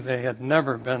 I knew they had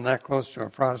never been that close to a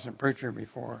Protestant preacher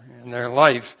before in their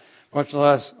life, much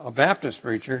less a Baptist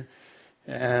preacher.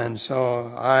 And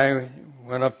so I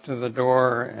went up to the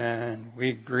door, and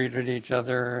we greeted each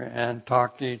other and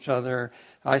talked to each other.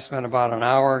 I spent about an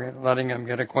hour letting them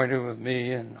get acquainted with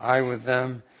me and I with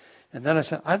them. And then I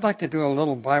said, I'd like to do a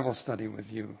little Bible study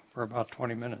with you for about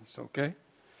 20 minutes, okay?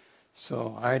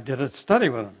 So I did a study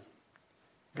with them.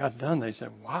 Got done. They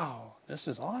said, wow, this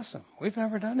is awesome. We've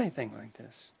never done anything like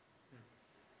this.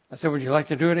 I said, would you like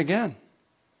to do it again?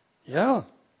 Yeah.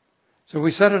 So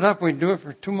we set it up. We'd do it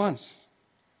for 2 months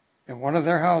in one of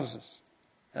their houses.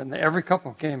 And every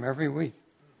couple came every week.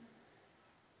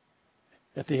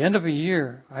 At the end of a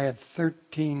year, I had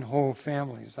 13 whole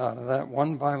families out of that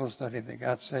one Bible study that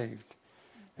got saved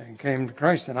and came to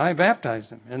Christ. And I baptized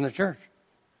them in the church.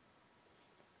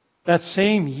 That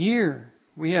same year,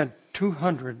 we had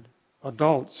 200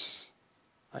 adults.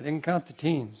 I didn't count the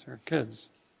teens or kids.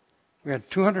 We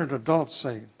had 200 adults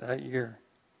saved that year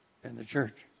in the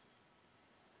church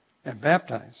and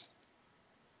baptized.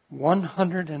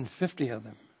 150 of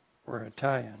them were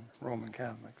Italian Roman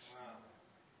Catholics.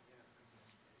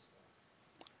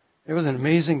 It was an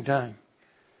amazing time.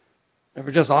 It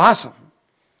was just awesome.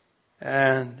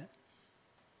 And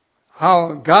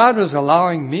how God was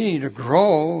allowing me to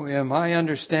grow in my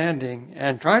understanding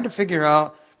and trying to figure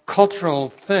out cultural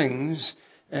things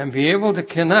and be able to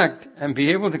connect and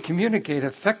be able to communicate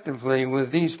effectively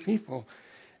with these people.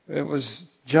 It was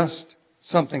just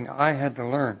something I had to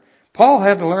learn. Paul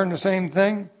had to learn the same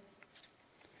thing.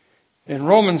 In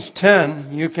Romans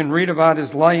 10, you can read about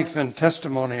his life and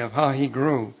testimony of how he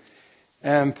grew.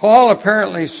 And Paul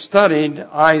apparently studied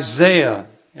Isaiah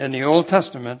in the Old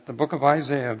Testament, the book of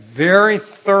Isaiah, very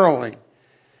thoroughly.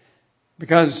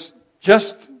 Because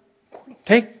just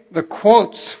take the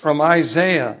quotes from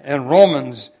Isaiah and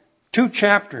Romans, 2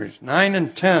 chapters, 9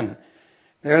 and 10.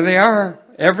 There they are.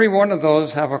 Every one of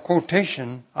those have a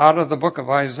quotation out of the book of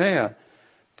Isaiah.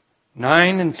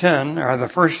 9 and 10 are the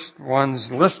first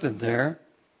ones listed there.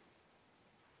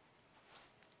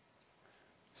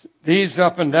 These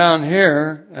up and down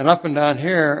here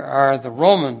are the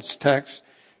Romans text.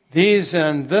 These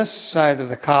and this side of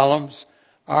the columns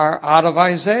are out of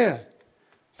Isaiah.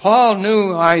 Paul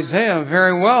knew Isaiah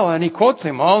very well, and he quotes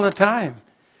him all the time.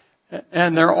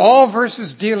 And they're all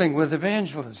verses dealing with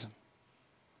evangelism.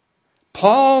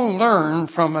 Paul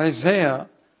learned from Isaiah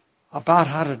about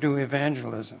how to do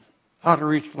evangelism, how to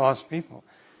reach lost people.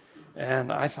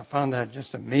 And I found that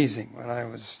just amazing when I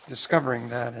was discovering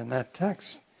that in that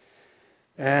text.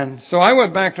 And so I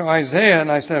went back to Isaiah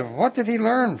and I said, what did he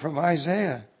learn from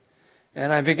Isaiah?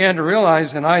 And I began to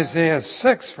realize in Isaiah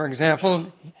 6, for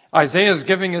example, Isaiah is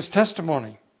giving his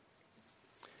testimony.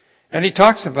 And he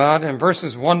talks about in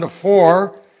verses 1 to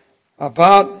 4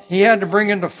 about he had to bring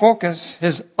into focus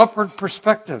his upward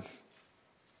perspective.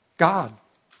 God,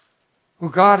 who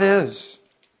God is,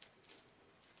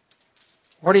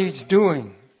 what he's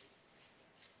doing.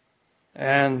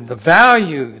 and the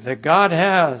value that God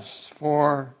has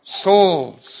for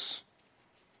souls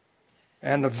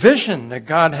and the vision that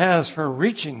God has for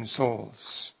reaching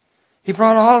souls. He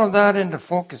brought all of that into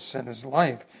focus in his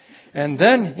life. And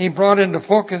then he brought into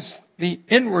focus the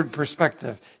inward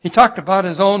perspective. He talked about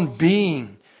his own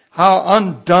being, how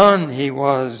undone he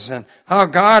was, and how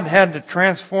God had to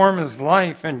transform his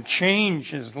life and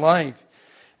change his life.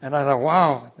 And I thought,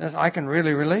 wow, I can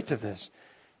really relate to this.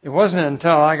 It wasn't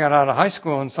until I got out of high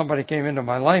school and somebody came into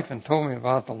my life and told me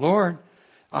about the Lord.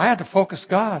 I had to focus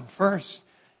God first.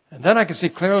 And then I could see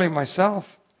clearly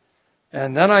myself.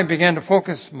 And then I began to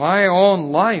focus my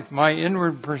own life, my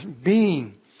inward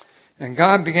being. And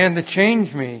God began to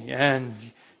change me and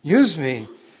use me.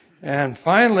 And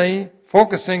finally,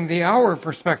 focusing the outward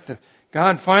perspective.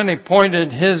 God finally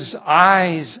pointed his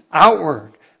eyes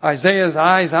outward, Isaiah's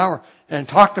eyes outward, and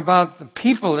talked about the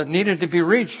people that needed to be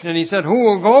reached. And he said, who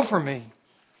will go for me?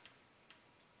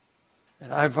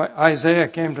 And Isaiah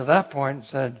came to that point and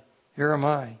said, here am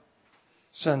I.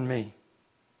 Send me.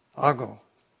 I'll go.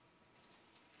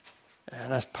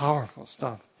 And that's powerful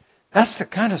stuff. That's the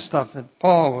kind of stuff that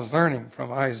Paul was learning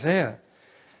from Isaiah.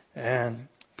 And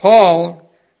Paul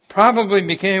probably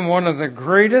became one of the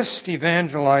greatest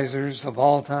evangelizers of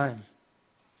all time.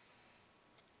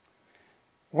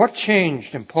 What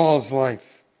changed in Paul's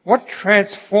life? What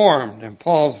transformed in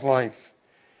Paul's life?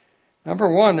 Number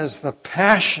one is the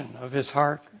passion of his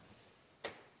heart.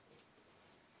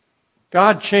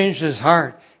 God changed his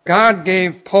heart. God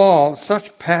gave Paul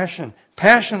such passion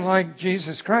like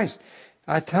Jesus Christ.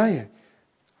 I tell you,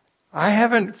 I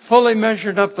haven't fully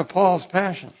measured up to Paul's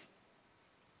passion.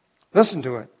 Listen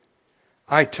to it.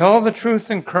 I tell the truth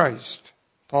in Christ.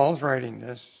 Paul's writing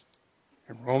this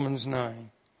in Romans 9.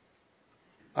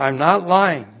 I'm not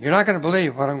lying. You're not going to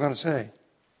believe what I'm going to say,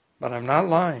 but I'm not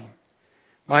lying.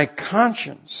 My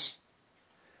conscience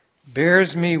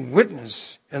bears me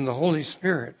witness in the Holy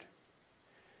Spirit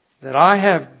that I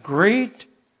have great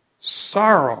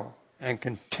sorrow and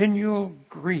continual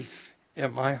grief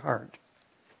in my heart.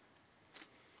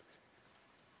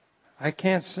 I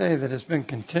can't say that it's been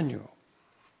continual.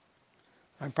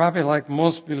 I'm probably like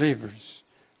most believers.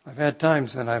 I've had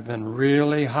times when I've been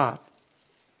really hot,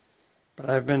 but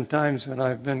I've been times when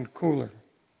I've been cooler.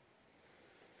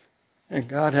 And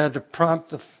God had to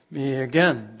prompt me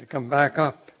again to come back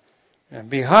up and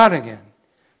be hot again.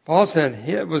 Paul said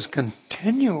it was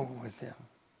continual with him.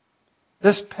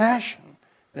 This passion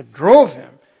that drove him.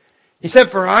 He said,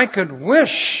 for I could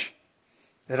wish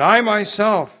that I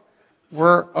myself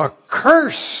were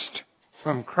accursed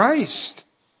from Christ.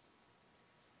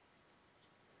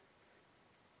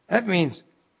 That means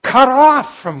cut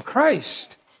off from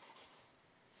Christ.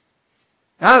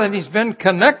 Now that he's been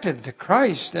connected to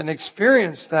Christ and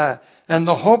experienced that and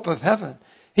the hope of heaven,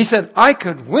 he said, I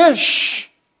could wish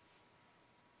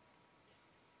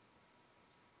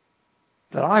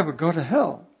that I would go to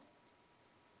hell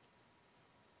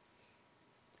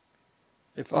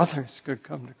if others could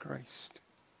come to Christ.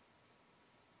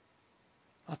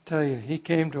 I'll tell you, he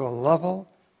came to a level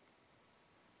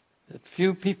that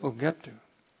few people get to.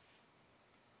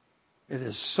 It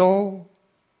is so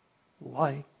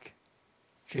like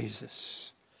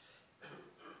Jesus.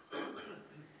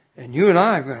 And you and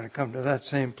I have got to come to that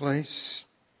same place.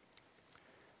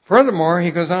 Furthermore,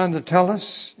 he goes on to tell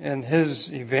us in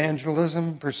his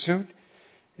evangelism pursuit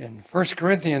in 1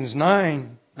 Corinthians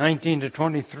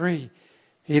 9:19-23,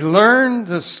 he learned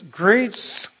the great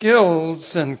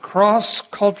skills in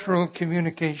cross-cultural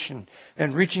communication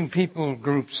and reaching people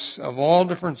groups of all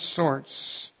different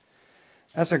sorts.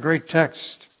 That's a great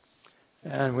text.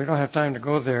 And we don't have time to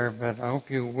go there, but I hope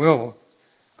you will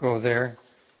go there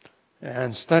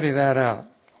and study that out.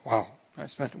 Wow, I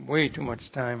spent way too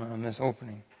much time on this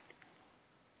opening.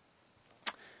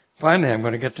 Finally, I'm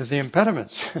going to get to the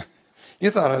impediments. You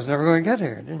thought I was never going to get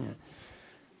here, didn't you?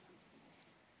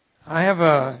 I have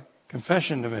a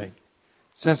confession to make.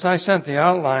 Since I sent the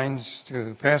outlines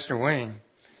to Pastor Wayne,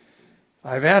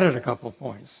 I've added a couple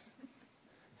points.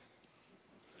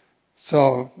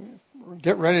 So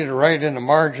get ready to write in the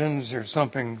margins or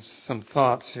something, some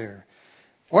thoughts here.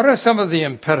 What are some of the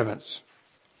impediments?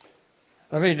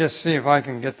 Let me just see if I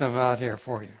can get them out here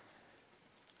for you.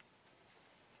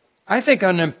 I think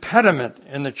an impediment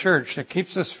in the church that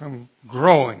keeps us from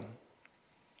growing,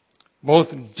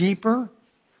 both deeper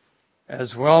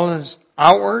as well as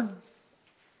outward,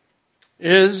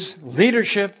 is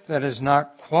leadership that is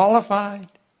not qualified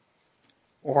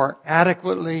or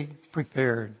adequately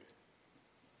prepared.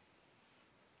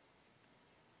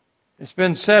 It's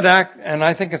been said, and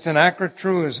I think it's an accurate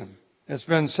truism, it's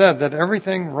been said that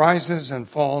everything rises and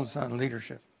falls on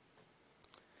leadership.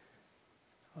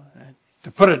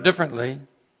 To put it differently,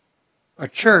 a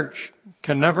church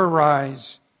can never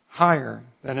rise higher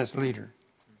than its leader.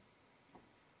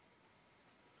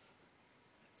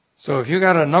 So if you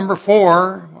got a number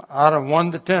 4 out of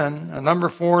 1 to 10, a number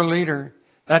 4 leader,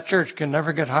 that church can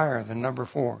never get higher than number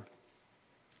 4.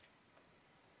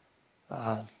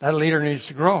 That leader needs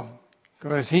to grow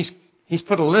because he's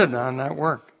put a lid on that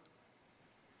work.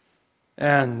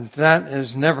 And that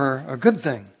is never a good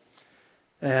thing.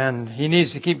 And he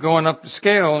needs to keep going up the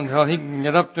scale until he can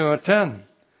get up to a 10.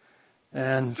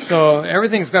 And so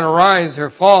everything's going to rise or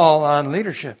fall on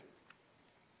leadership.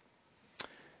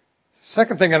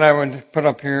 Second thing that I would put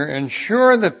up here,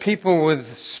 ensure that people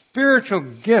with spiritual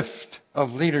gift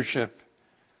of leadership.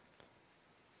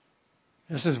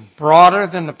 This is broader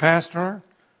than the pastor.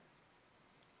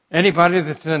 Anybody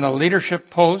that's in a leadership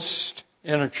post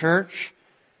in a church,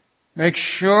 make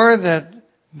sure that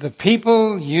the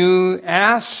people you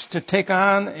ask to take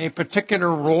on a particular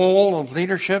role of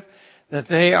leadership, that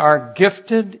they are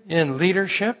gifted in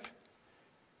leadership,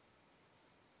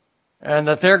 and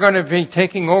that they're going to be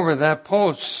taking over that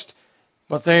post,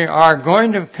 but they are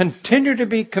going to continue to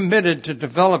be committed to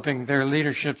developing their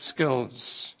leadership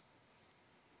skills.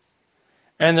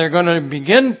 And they're going to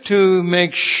begin to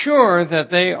make sure that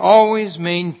they always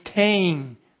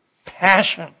maintain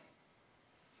passion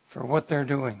for what they're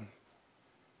doing.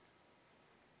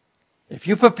 If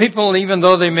you put people, even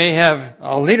though they may have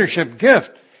a leadership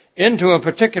gift, into a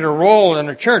particular role in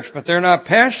a church, but they're not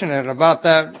passionate about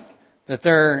that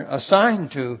they're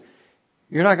assigned to,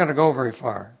 you're not going to go very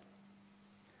far.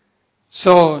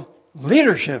 So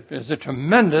leadership is a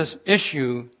tremendous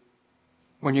issue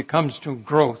when it comes to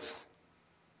growth.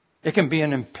 It can be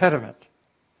an impediment.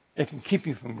 It can keep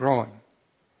you from growing.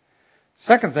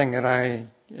 Second thing that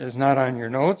is not on your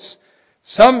notes,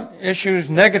 some issues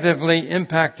negatively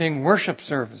impacting worship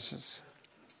services.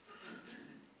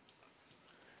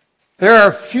 There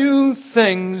are few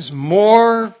things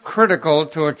more critical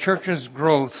to a church's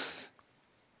growth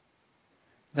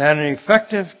than an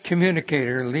effective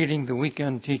communicator leading the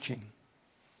weekend teaching.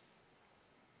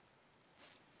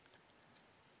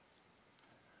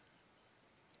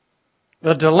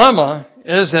 The dilemma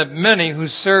is that many who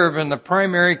serve in the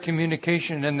primary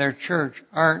communication in their church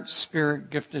aren't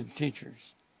spirit-gifted teachers.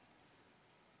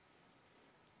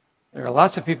 There are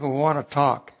lots of people who want to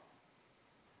talk,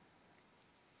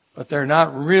 but they're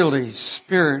not really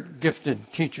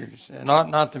spirit-gifted teachers and ought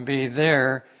not to be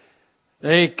there.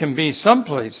 They can be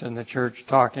someplace in the church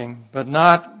talking, but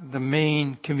not the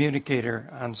main communicator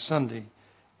on Sunday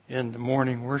in the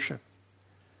morning worship.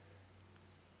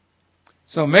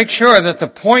 So make sure that the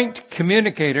point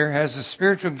communicator has the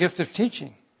spiritual gift of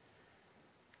teaching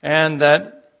and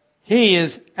that he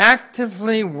is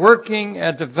actively working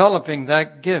at developing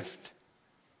that gift.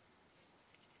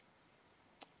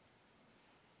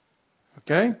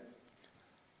 Okay?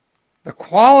 The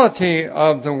quality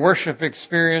of the worship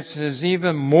experience is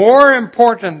even more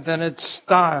important than its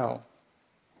style.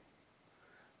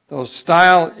 Though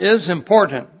style is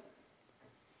important,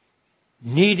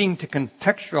 needing to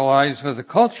contextualize with the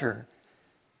culture,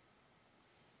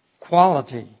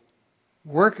 quality,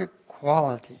 work at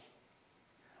quality.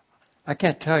 I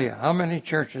can't tell you how many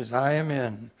churches I am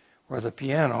in where the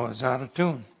piano is out of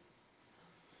tune.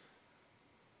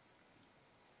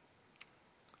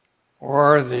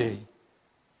 Or the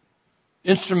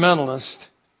instrumentalist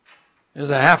is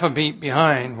a half a beat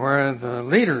behind where the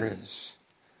leader is.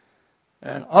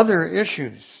 And other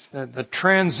issues, the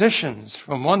transitions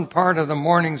from one part of the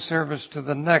morning service to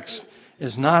the next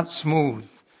is not smooth.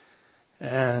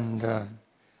 And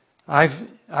I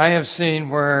have seen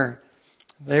where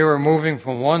they were moving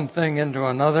from one thing into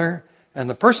another, and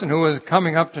the person who was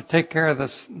coming up to take care of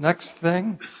this next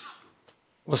thing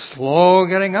was slow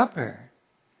getting up there.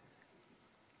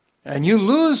 And you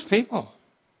lose people.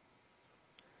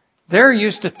 They're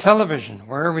used to television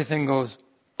where everything goes,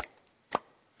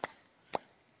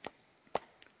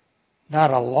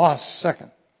 not a lost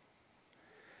second.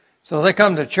 So they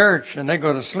come to church and they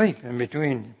go to sleep in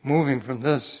between moving from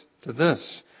this to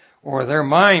this. Or their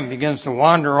mind begins to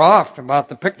wander off about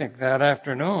the picnic that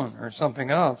afternoon or something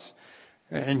else.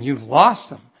 And you've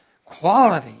lost them.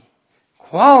 Quality.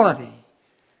 Quality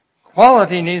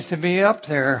needs to be up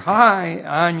there high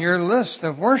on your list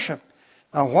of worship.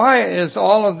 Now, why is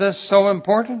all of this so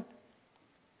important?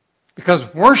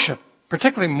 Because worship,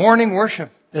 particularly morning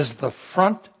worship, is the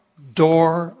front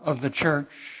door of the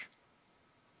church.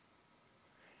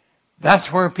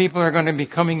 That's where people are going to be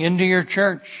coming into your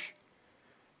church.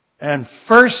 And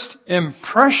first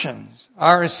impressions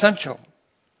are essential.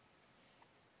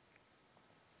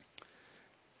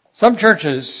 Some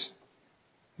churches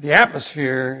the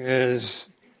atmosphere is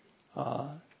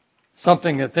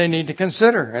something that they need to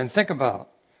consider and think about.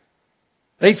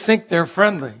 They think they're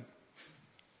friendly.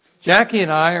 Jackie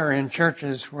and I are in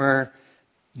churches where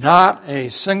not a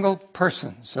single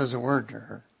person says a word to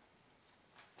her.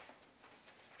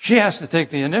 She has to take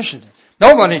the initiative.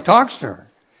 Nobody talks to her.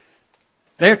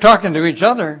 They're talking to each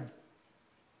other,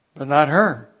 but not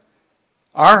her.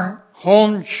 Our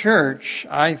home church,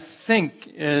 I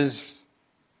think, is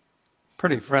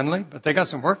pretty friendly, but they got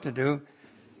some work to do.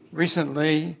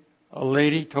 Recently, a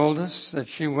lady told us that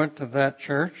she went to that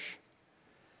church,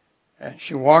 and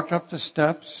she walked up the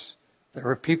steps. There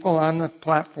were people on the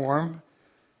platform.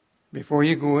 Before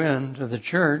you go into the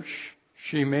church,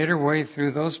 she made her way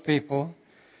through those people.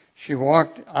 She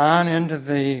walked on into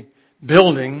the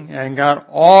building and got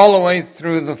all the way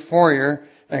through the foyer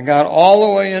and got all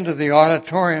the way into the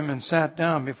auditorium and sat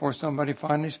down before somebody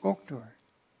finally spoke to her.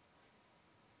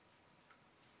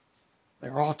 They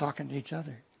were all talking to each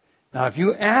other. Now, if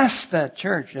you ask that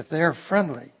church if they're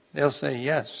friendly, they'll say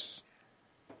yes.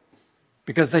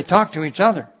 Because they talk to each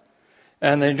other.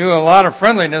 And they do a lot of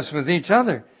friendliness with each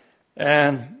other.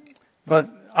 But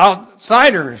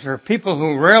outsiders or people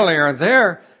who rarely are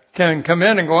there can come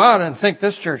in and go out and think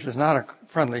this church is not a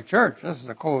friendly church. This is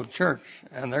a cold church,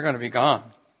 and they're going to be gone.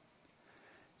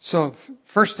 So,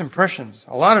 first impressions.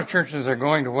 A lot of churches are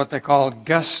going to what they call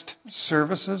guest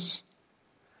services,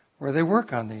 where they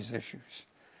work on these issues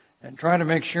and try to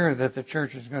make sure that the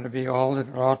church is going to be all that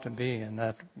it ought to be in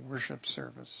that worship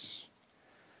service.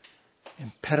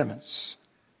 Impediments.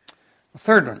 The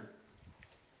third one.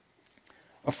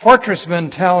 A fortress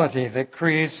mentality that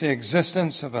creates the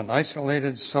existence of an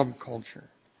isolated subculture.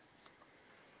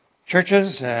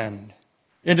 Churches and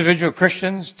individual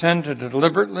Christians tend to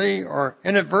deliberately or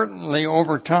inadvertently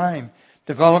over time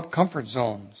develop comfort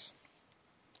zones.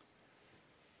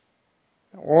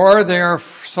 Or they are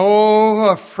so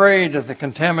afraid of the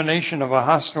contamination of a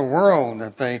hostile world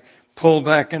that they pull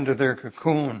back into their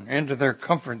cocoon, into their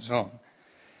comfort zone.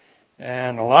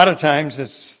 And a lot of times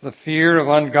it's the fear of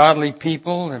ungodly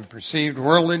people and perceived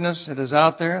worldliness that is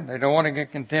out there. They don't want to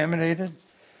get contaminated.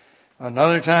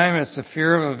 Another time it's the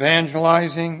fear of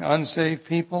evangelizing unsaved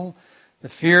people, the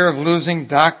fear of losing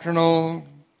doctrinal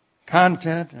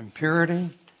content and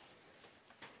purity.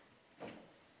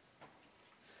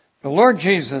 The Lord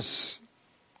Jesus,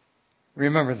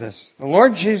 remember this, the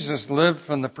Lord Jesus lived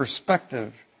from the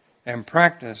perspective and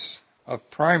practice of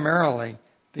primarily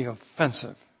the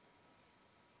offensive,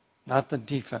 not the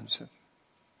defensive.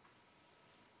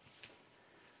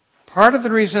 Part of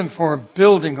the reason for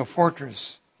building a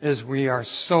fortress is we are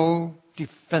so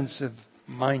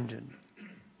defensive-minded.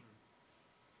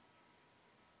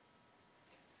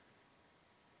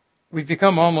 We've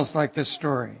become almost like this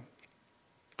story.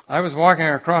 I was walking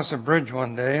across a bridge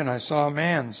one day and I saw a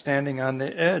man standing on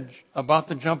the edge about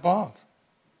to jump off.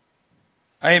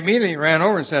 I immediately ran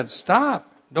over and said, "Stop,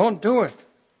 don't do it."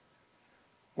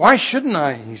 "Why shouldn't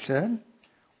I?" he said.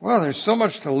 "Well, there's so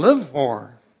much to live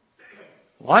for."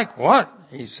 "Like what?"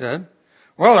 he said.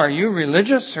 "Well, are you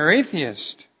religious or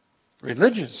atheist?"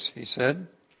 "Religious," he said.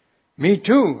 "Me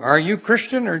too. Are you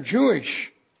Christian or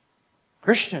Jewish?"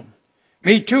 "Christian."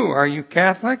 "Me too. Are you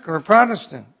Catholic or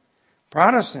Protestant?"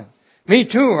 "Protestant." "Me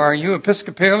too. Are you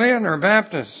Episcopalian or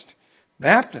Baptist?"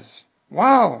 "Baptist."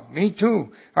 "Wow, me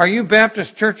too. Are you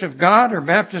Baptist Church of God or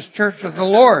Baptist Church of the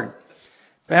Lord?"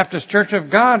 "Baptist Church of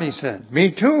God," he said. "Me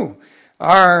too.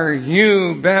 Are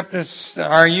you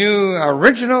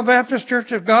Original Baptist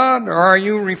Church of God or are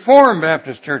you Reformed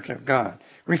Baptist Church of God?"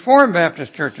 "Reformed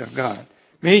Baptist Church of God."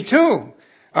 "Me too.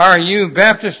 Are you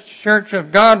Baptist Church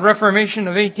of God Reformation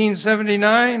of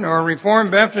 1879 or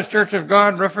Reformed Baptist Church of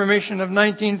God Reformation of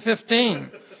 1915?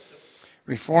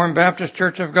 "Reformed Baptist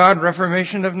Church of God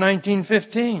Reformation of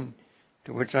 1915.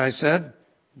 To which I said,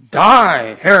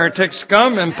 "Die, heretic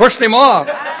scum," and pushed him off.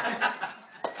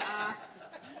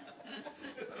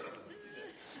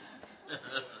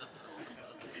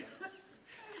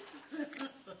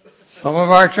 Some of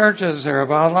our churches are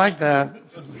about like that.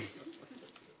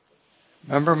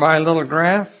 Remember my little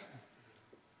graph?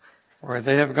 Where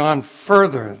they have gone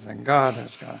further than God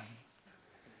has gone.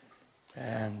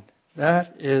 And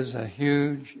that is a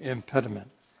huge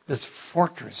impediment. This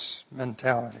fortress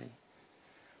mentality.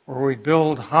 Where we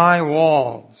build high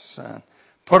walls and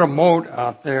put a moat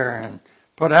out there and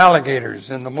put alligators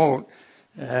in the moat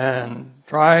and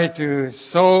try to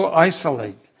so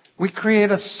isolate. We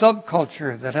create a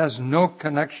subculture that has no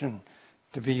connection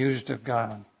to be used of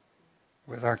God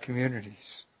with our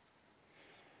communities.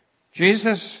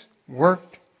 Jesus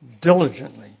worked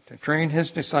diligently to train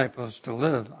his disciples to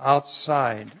live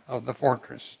outside of the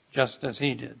fortress, just as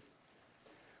he did,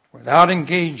 without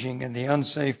engaging in the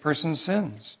unsaved person's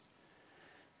sins.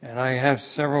 And I have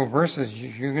several verses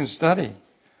you can study.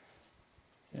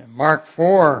 In Mark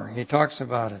 4, he talks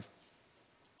about it.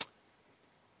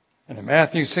 And in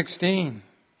Matthew 16,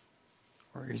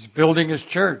 where he's building his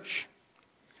church.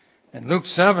 In Luke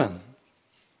 7,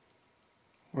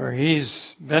 where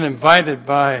he's been invited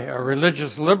by a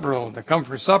religious liberal to come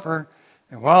for supper.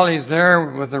 And while he's there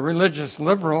with the religious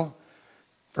liberal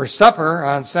for supper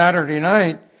on Saturday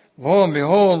night, lo and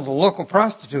behold, the local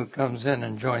prostitute comes in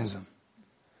and joins him.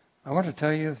 I want to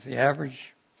tell you, if the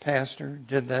average pastor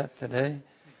did that today,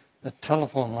 the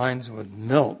telephone lines would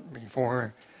melt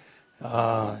before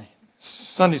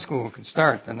Sunday school could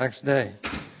start the next day,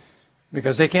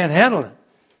 because they can't handle it.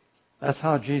 That's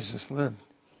how Jesus lived.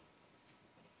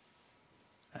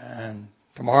 And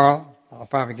tomorrow, I'll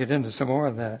probably get into some more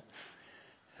of that,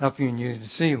 helping you to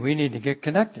see we need to get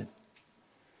connected.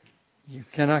 You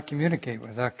cannot communicate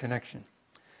without connection.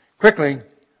 Quickly,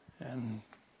 and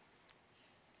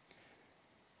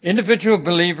individual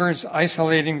believers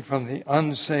isolating from the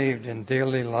unsaved in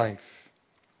daily life,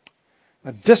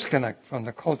 a disconnect from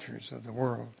the cultures of the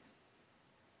world.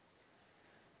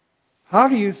 How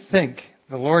do you think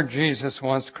the Lord Jesus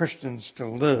wants Christians to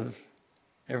live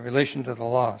in relation to the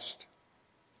lost?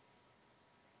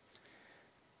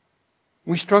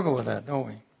 We struggle with that, don't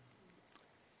we?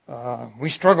 We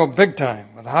struggle big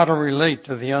time with how to relate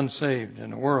to the unsaved in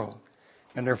the world.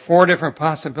 And there are 4 different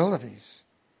possibilities.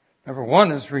 Number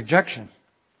 1 is rejection.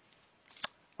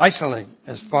 Isolate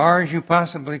as far as you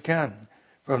possibly can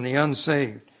from the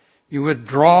unsaved. You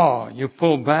withdraw, you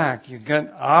pull back, you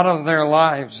get out of their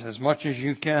lives as much as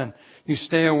you can. You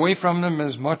stay away from them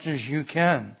as much as you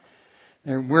can.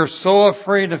 We're so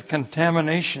afraid of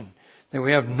contamination that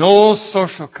we have no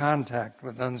social contact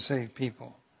with unsaved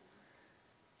people.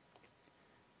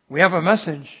 We have a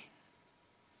message,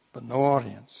 but no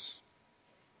audience.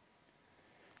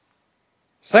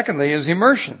 Secondly is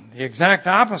immersion, the exact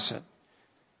opposite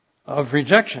of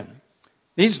rejection.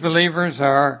 These believers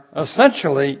are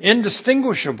essentially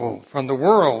indistinguishable from the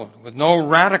world with no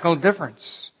radical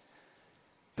difference.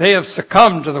 They have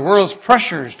succumbed to the world's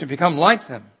pressures to become like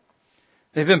them.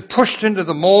 They've been pushed into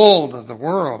the mold of the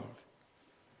world.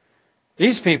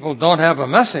 These people don't have a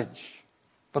message,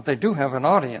 but they do have an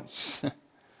audience.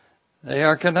 They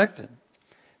are connected.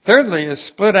 Thirdly is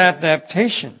split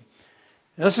adaptation.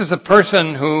 This is a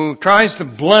person who tries to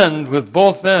blend with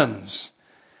both ends.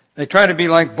 They try to be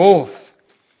like both.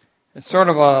 It's sort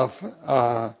of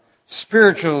a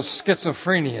spiritual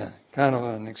schizophrenia kind of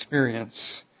an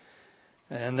experience.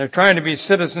 And they're trying to be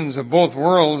citizens of both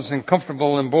worlds and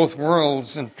comfortable in both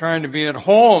worlds and trying to be at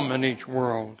home in each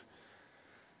world.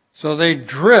 So they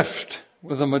drift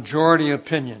with a majority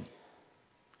opinion.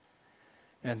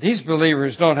 And these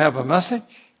believers don't have a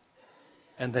message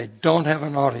and they don't have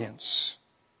an audience.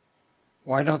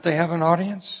 Why don't they have an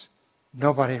audience?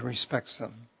 Nobody respects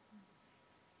them.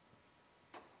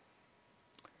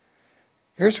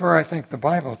 Here's where I think the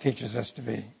Bible teaches us to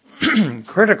be.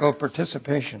 Critical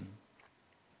participation.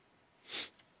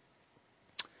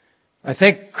 I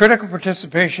think critical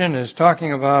participation is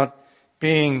talking about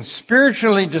being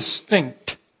spiritually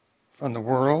distinct from the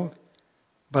world,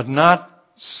 but not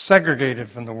segregated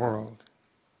from the world.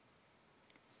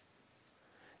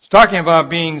 It's talking about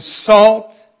being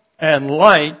salt and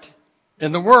light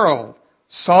in the world.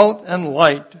 Salt and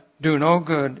light do no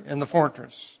good in the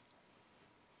fortress.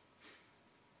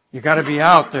 You got to be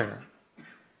out there,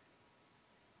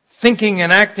 thinking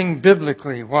and acting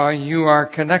biblically while you are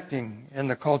connecting in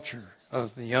the culture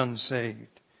of the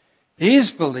unsaved.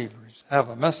 These believers have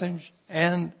a message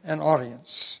and an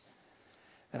audience.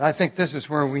 And I think this is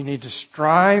where we need to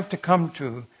strive to come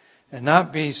to and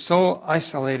not be so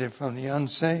isolated from the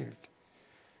unsaved.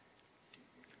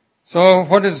 So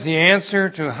what is the answer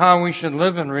to how we should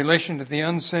live in relation to the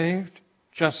unsaved?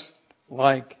 Just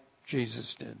like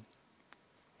Jesus did.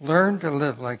 Learn to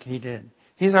live like he did.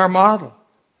 He's our model.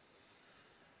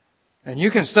 And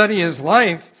you can study his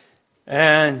life,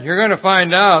 and you're going to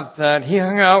find out that he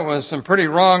hung out with some pretty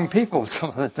wrong people some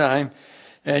of the time.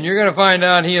 And you're going to find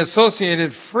out he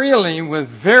associated freely with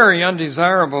very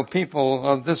undesirable people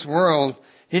of this world.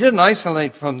 He didn't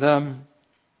isolate from them,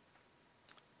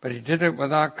 but he did it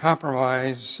without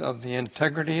compromise of the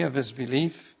integrity of his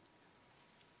belief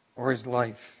or his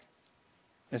life,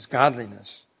 his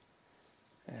godliness.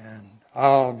 And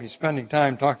I'll be spending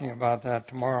time talking about that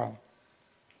tomorrow.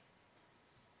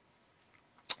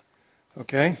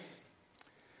 Okay.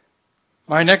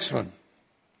 My next one,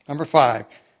 number 5.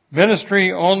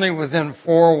 Ministry only within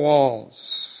four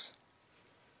walls.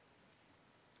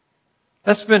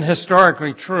 That's been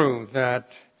historically true,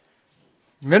 that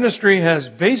ministry has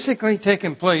basically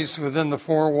taken place within the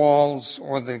four walls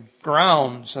or the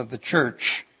grounds of the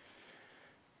church.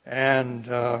 And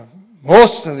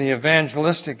most of the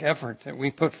evangelistic effort that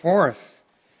we put forth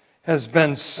has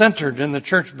been centered in the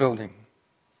church building,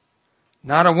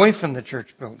 not away from the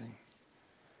church building.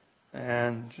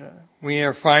 And we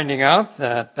are finding out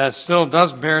that that still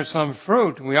does bear some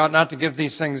fruit. We ought not to give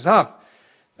these things up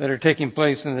that are taking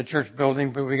place in the church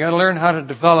building, but we got to learn how to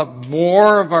develop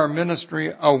more of our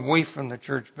ministry away from the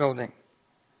church building.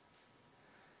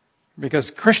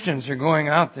 Because Christians are going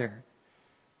out there,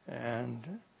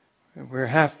 and we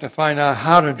have to find out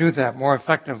how to do that more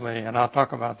effectively, and I'll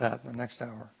talk about that in the next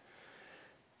hour.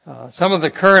 Some of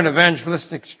the current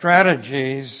evangelistic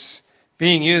strategies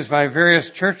being used by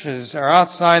various churches are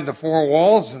outside the four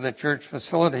walls of the church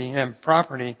facility and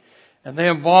property, and they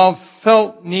involve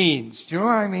felt needs. Do you know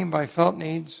what I mean by felt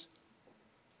needs?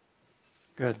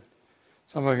 Good.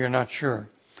 Some of you are not sure.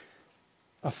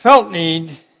 A felt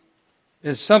need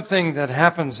is something that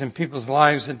happens in people's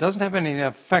lives that doesn't have any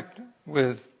effect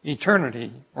with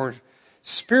eternity or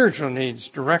spiritual needs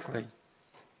directly.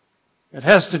 It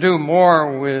has to do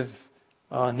more with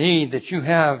a need that you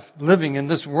have living in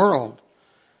this world.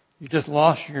 You just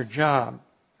lost your job.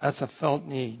 That's a felt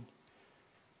need.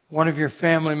 One of your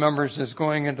family members is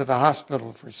going into the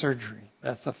hospital for surgery.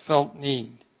 That's a felt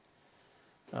need.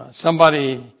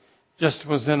 Somebody just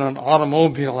was in an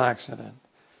automobile accident.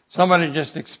 Somebody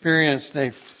just experienced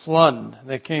a flood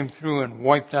that came through and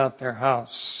wiped out their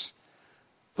house.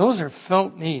 Those are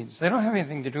felt needs. They don't have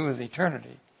anything to do with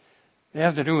eternity. They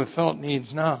have to do with felt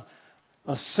needs now.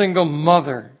 A single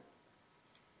mother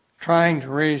trying to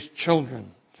raise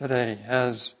children today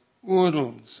has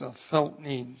oodles of felt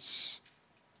needs.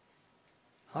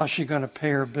 How's she going to pay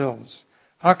her bills?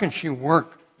 How can she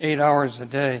work 8 hours a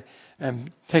day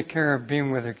and take care of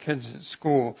being with her kids at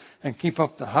school and keep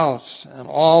up the house and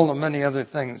all the many other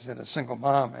things that a single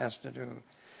mom has to do?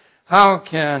 How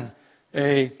can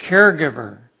a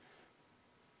caregiver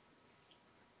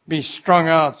be strung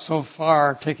out so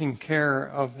far taking care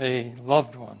of a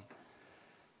loved one?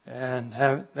 And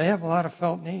they have a lot of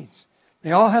felt needs.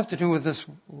 They all have to do with this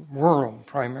world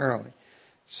primarily.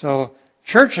 So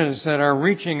churches that are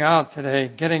reaching out today,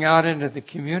 getting out into the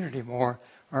community more,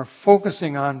 are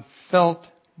focusing on felt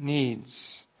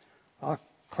needs. I'll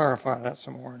clarify that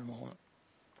some more in a moment.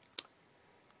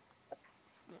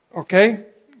 Okay,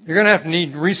 you're going to have to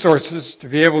need resources to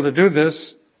be able to do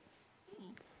this.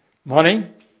 Money,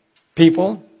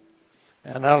 people,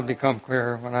 and that'll become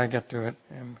clearer when I get to it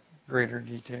in greater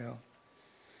detail.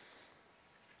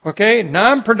 Okay,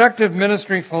 non-productive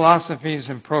ministry philosophies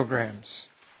and programs.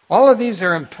 All of these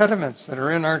are impediments that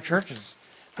are in our churches.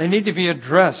 They need to be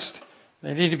addressed.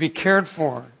 They need to be cared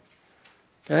for.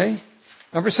 Okay?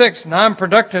 Number 6,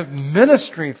 non-productive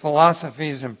ministry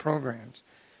philosophies and programs.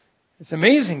 It's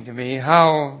amazing to me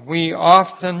how we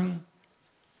often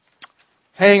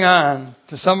hang on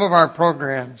to some of our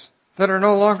programs that are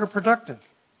no longer productive.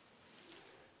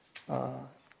 I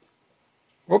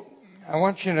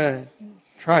want you to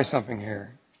try something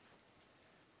here.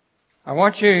 I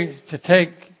want you to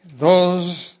take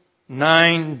those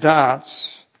 9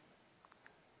 dots,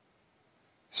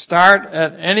 start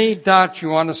at any dot you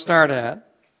want to start at,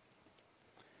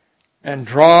 and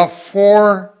draw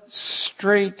 4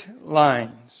 straight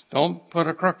lines. Don't put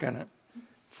a crook in it.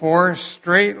 4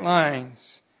 straight lines.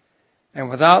 And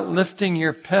without lifting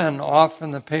your pen off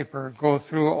from the paper, go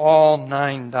through all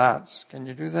 9 dots. Can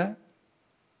you do that?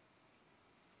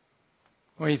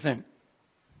 What do you think?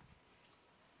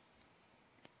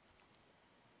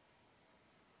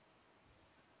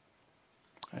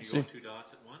 You go 2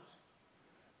 dots at once?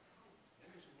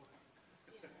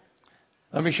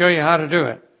 Let me show you how to do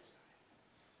it.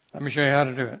 Let me show you how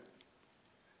to do it.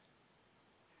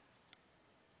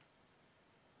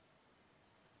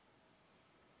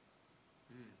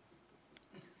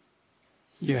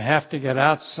 You have to get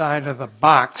outside of the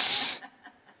box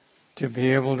to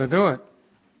be able to do it.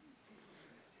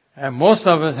 And most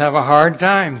of us have a hard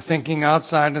time thinking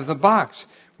outside of the box.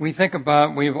 We think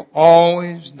about we've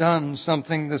always done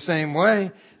something the same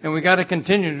way, and we got to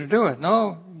continue to do it.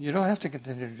 No, you don't have to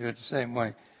continue to do it the same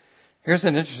way. Here's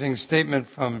an interesting statement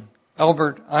from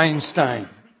Albert Einstein.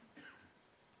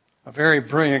 A very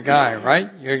brilliant guy, right?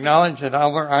 You acknowledge that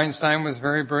Albert Einstein was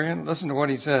very brilliant? Listen to what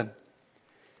he said.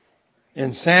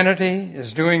 Insanity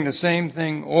is doing the same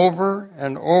thing over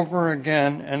and over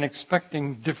again and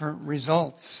expecting different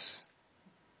results.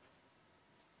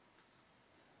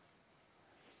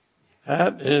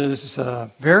 That is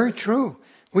very true.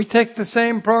 We take the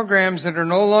same programs that are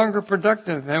no longer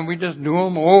productive and we just do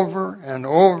them over and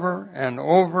over and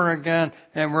over again,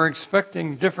 and we're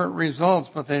expecting different results,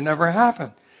 but they never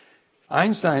happen.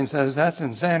 Einstein says that's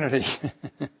insanity.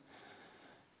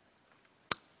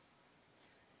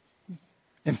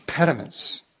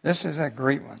 Impediments. This is a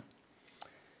great one.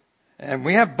 And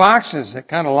we have boxes that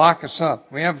kind of lock us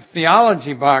up. We have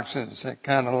theology boxes that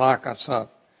kind of lock us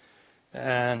up.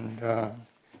 And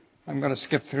I'm going to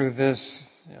skip through this.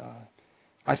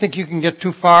 I think you can get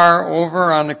too far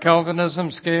over on the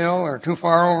Calvinism scale or too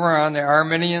far over on the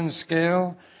Arminian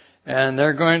scale, and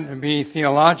they're going to be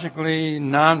theologically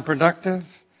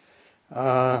non-productive.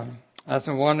 That's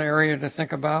one area to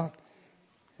think about.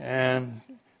 And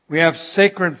we have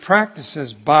sacred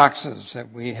practices boxes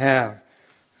that we have.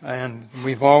 And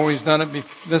we've always done it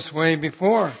this way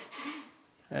before.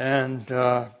 And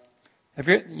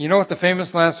you know what the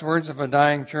famous last words of a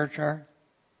dying church are?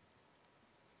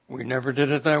 We never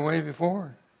did it that way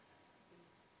before.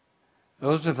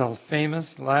 Those are the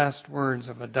famous last words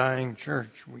of a dying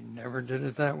church. We never did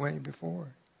it that way before.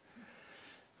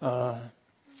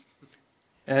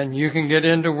 And you can get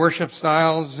into worship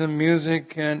styles and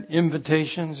music and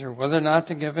invitations or whether or not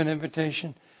to give an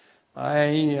invitation.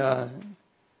 I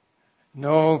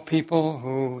know people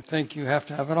who think you have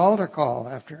to have an altar call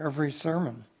after every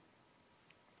sermon.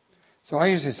 So I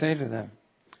usually say to them,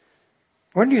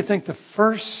 when do you think the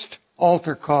first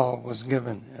altar call was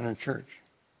given in a church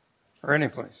or any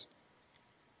place?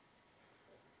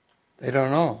 They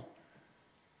don't know.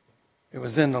 It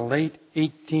was in the late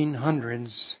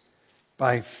 1800s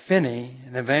by Finney,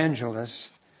 an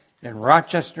evangelist in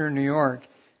Rochester, New York.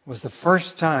 It was the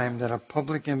first time that a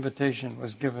public invitation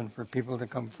was given for people to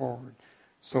come forward,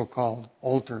 so-called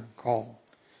altar call,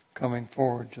 coming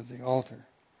forward to the altar.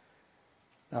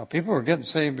 Now, people were getting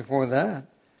saved before that.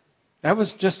 That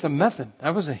was just a method.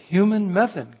 That was a human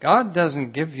method. God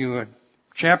doesn't give you a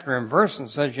chapter and verse and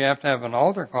says you have to have an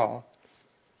altar call.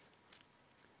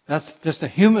 That's just a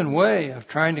human way of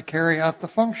trying to carry out the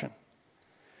function.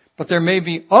 But there may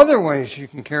be other ways you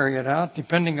can carry it out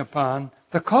depending upon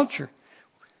the culture.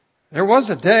 There was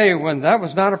a day when that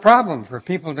was not a problem for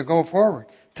people to go forward.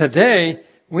 Today,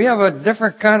 we have a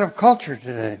different kind of culture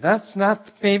today. That's not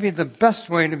maybe the best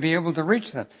way to be able to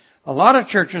reach them. A lot of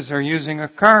churches are using a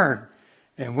card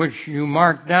in which you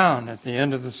mark down at the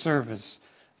end of the service,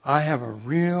 I have a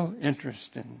real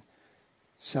interest in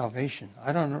salvation.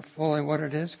 I don't know fully what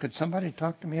it is. Could somebody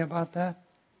talk to me about that?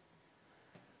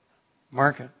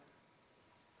 Mark it.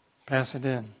 Pass it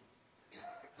in.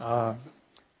 There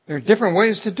are different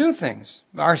ways to do things.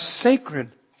 Our sacred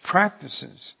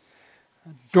practices.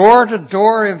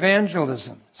 Door-to-door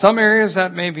evangelism. Some areas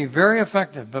that may be very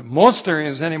effective, but most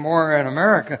areas anymore in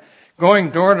America,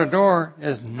 going door-to-door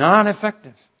is not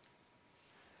effective.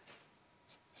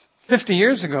 50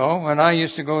 years ago, when I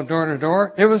used to go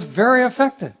door-to-door, it was very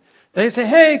effective. They'd say,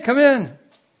 hey, come in.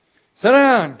 Sit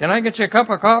down. Can I get you a cup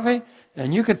of coffee?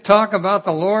 And you could talk about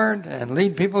the Lord and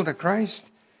lead people to Christ.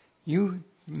 You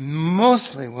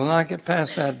mostly will not get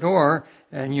past that door,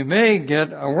 and you may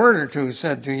get a word or two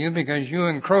said to you because you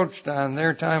encroached on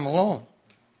their time alone.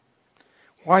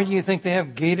 Why do you think they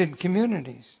have gated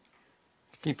communities?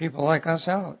 To keep people like us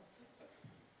out.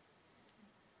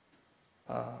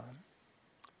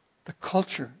 The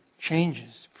culture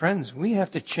changes. Friends, we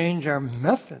have to change our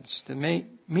methods to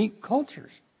meet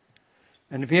cultures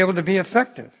and to be able to be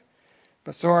effective.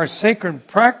 But so our sacred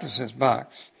practices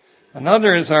box.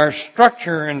 Another is our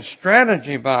structure and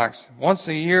strategy box. Once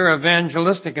a year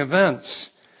evangelistic events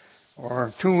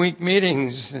or 2-week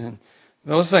meetings and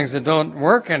those things that don't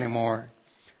work anymore.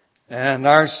 And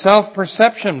our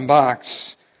self-perception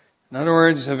box. In other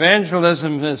words,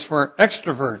 evangelism is for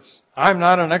extroverts. I'm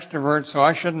not an extrovert, so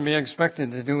I shouldn't be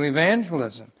expected to do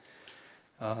evangelism.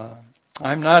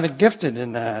 I'm not gifted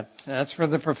in that. That's for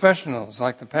the professionals,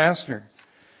 like the pastor.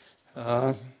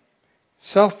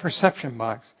 Self-perception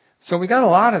box. So we got a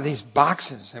lot of these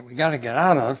boxes that we got to get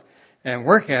out of and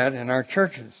work at in our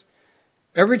churches.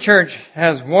 Every church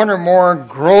has one or more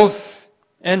growth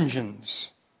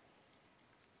engines.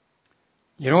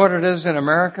 You know what it is in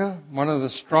America? One of the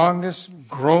strongest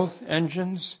growth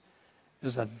engines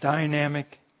is a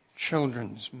dynamic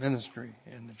children's ministry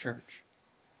in the church.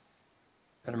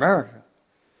 In America.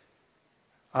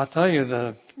 I'll tell you,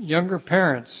 the younger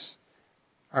parents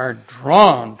are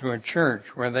drawn to a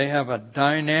church where they have a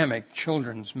dynamic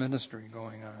children's ministry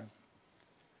going on.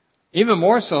 Even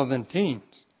more so than teens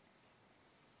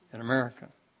in America.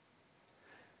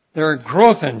 There are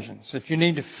growth engines that you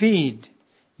need to feed.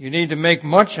 You need to make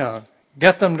much of.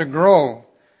 Get them to grow.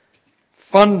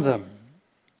 fund them.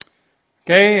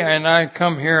 Okay, and I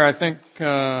come here, I think,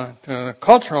 to the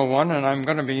cultural one, and I'm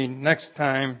going to be next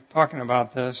time talking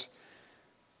about this.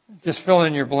 Just fill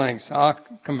in your blanks. I'll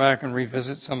come back and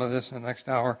revisit some of this in the next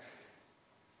hour.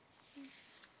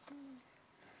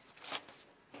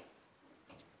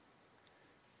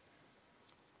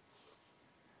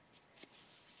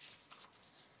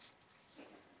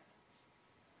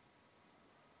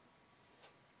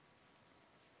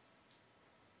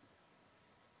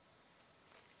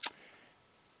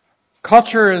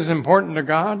 Culture is important to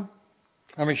God.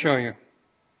 Let me show you.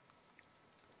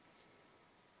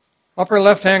 Upper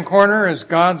left-hand corner is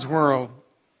God's world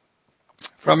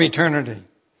from eternity.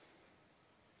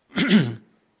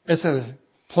 It's a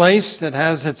place that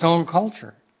has its own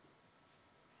culture.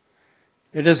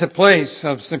 It is a place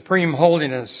of supreme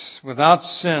holiness without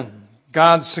sin.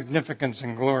 God's significance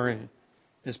and glory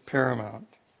is paramount.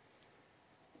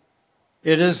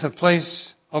 It is a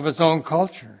place of its own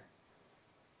culture,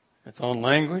 its own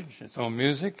language, its own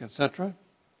music, etc.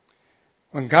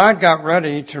 When God got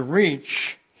ready to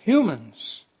reach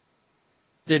humans,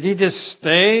 did he just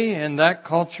stay in that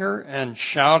culture and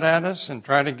shout at us and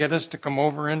try to get us to come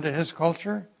over into his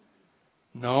culture?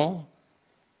 No.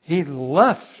 He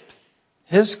left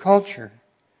his culture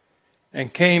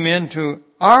and came into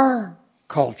our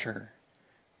culture,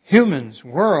 humans'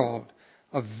 world,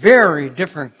 a very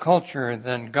different culture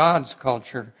than God's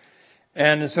culture.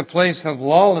 And it's a place of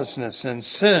lawlessness and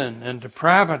sin and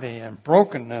depravity and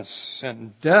brokenness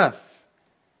and death.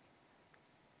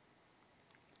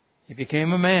 He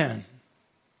became a man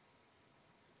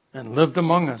and lived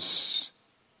among us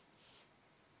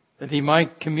that he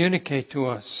might communicate to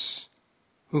us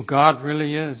who God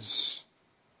really is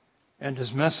and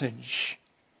his message,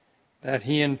 that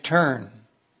he in turn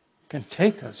can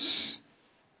take us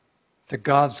to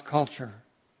God's culture.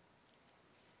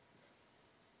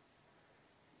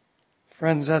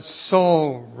 Friends, that's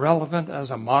so relevant as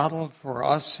a model for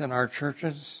us in our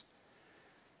churches.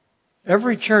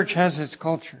 Every church has its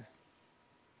culture.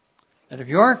 And if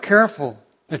you aren't careful,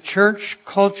 the church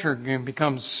culture can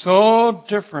become so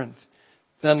different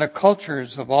than the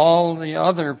cultures of all the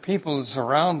other peoples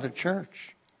around the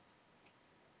church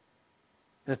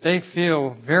that they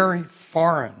feel very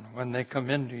foreign when they come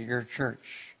into your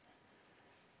church.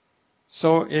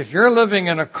 So if you're living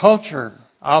in a culture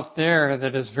out there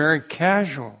that is very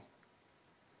casual,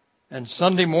 and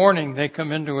Sunday morning they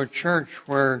come into a church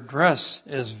where dress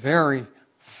is very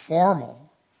formal,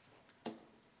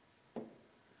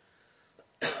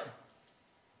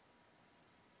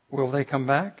 will they come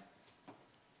back?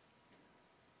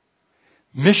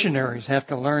 Missionaries have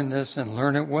to learn this and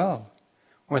learn it well.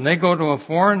 When they go to a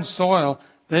foreign soil,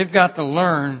 they've got to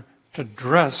learn to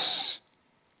dress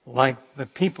like the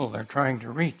people they're trying to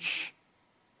reach.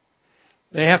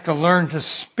 They have to learn to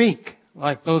speak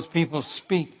like those people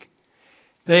speak.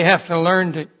 They have to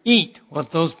learn to eat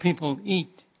what those people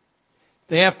eat.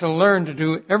 They have to learn to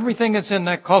do everything that's in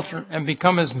that culture and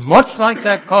become as much like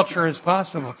that culture as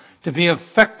possible to be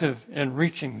effective in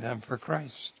reaching them for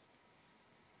Christ.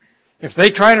 If they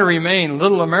try to remain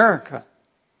little America,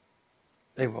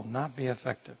 they will not be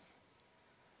effective.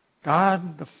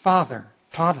 God the Father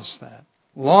taught us that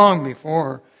long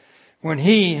before when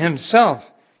he himself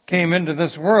came into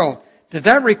this world. Did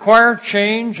that require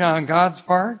change on God's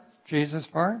part, Jesus'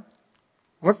 part?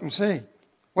 Look and see.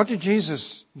 What did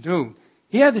Jesus do?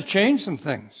 He had to change some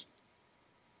things.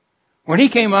 When he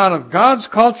came out of God's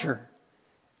culture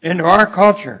into our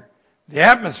culture, the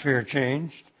atmosphere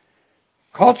changed,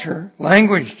 culture,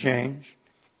 language changed,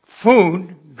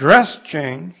 food, dress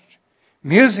changed,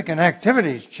 music and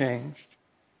activities changed.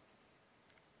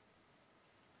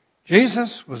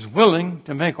 Jesus was willing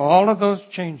to make all of those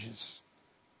changes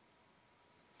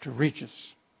to reach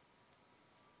us.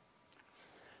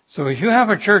 So if you have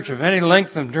a church of any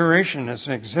length of duration that's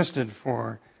existed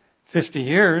for 50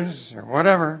 years or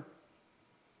whatever,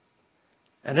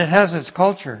 and it has its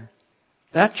culture,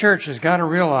 that church has got to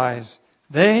realize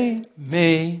they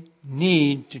may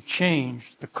need to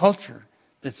change the culture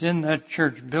that's in that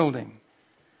church building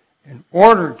in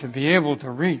order to be able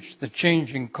to reach the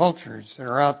changing cultures that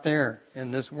are out there in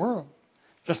this world,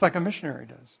 just like a missionary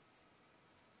does.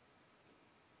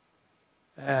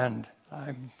 And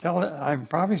I'm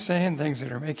probably saying things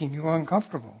that are making you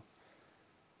uncomfortable.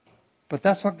 But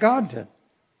that's what God did.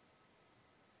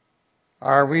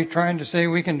 Are we trying to say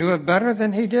we can do it better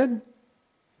than he did?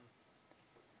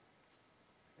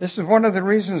 This is one of the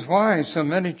reasons why so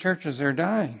many churches are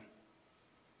dying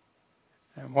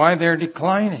and why they're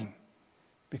declining,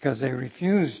 because they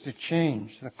refuse to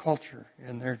change the culture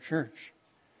in their church.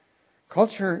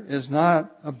 Culture is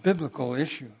not a biblical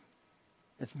issue.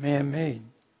 It's man-made.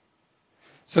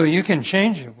 So you can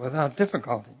change it without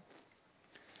difficulty.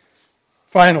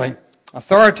 Finally,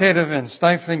 authoritative and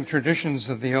stifling traditions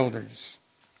of the elders.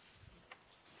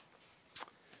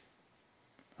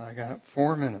 I got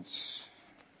 4 minutes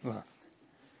left.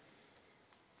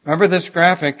 Remember this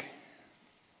graphic?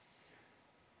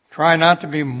 Try not to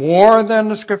be more than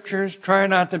the Scriptures. Try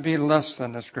not to be less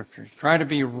than the Scriptures. Try to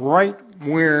be right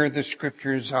where the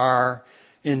Scriptures are,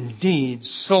 indeed,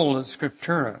 sola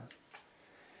scriptura.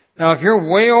 Now, if you're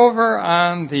way over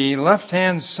on the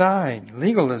left-hand side,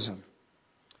 legalism,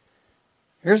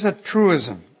 here's a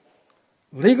truism.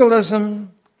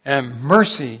 Legalism and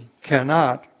mercy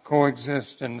cannot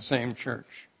coexist in the same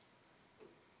church.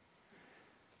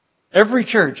 Every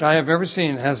church I have ever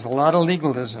seen has a lot of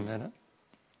legalism in it.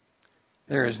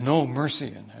 There is no mercy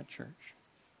in that church.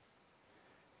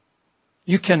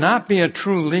 You cannot be a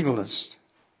true legalist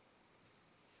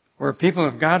where people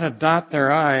have got to dot their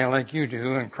I like you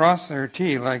do and cross their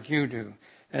T like you do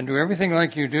and do everything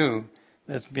like you do.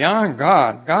 That's beyond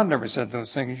God. God never said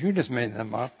those things. You just made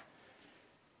them up.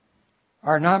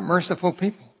 Are not merciful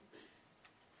people.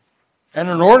 And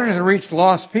in order to reach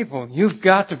lost people, you've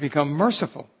got to become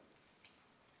merciful.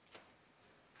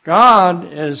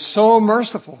 God is so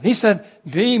merciful. He said,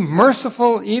 be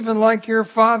merciful even like your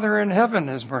Father in heaven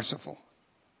is merciful.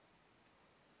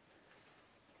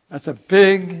 That's a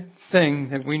big thing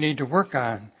that we need to work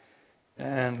on.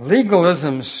 And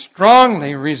legalism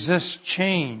strongly resists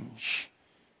change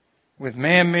with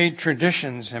man-made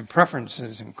traditions and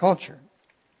preferences and culture.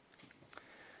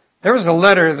 There was a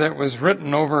letter that was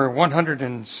written over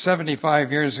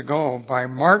 175 years ago by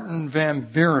Martin Van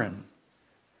Buren.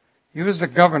 He was the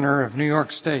governor of New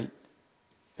York State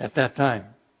at that time.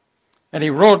 And he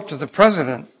wrote to the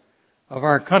president of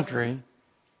our country,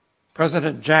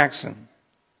 President Jackson,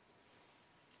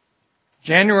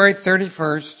 January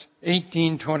 31st,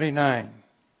 1829.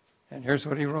 And here's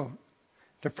what he wrote.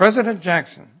 To President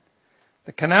Jackson,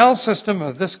 the canal system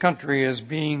of this country is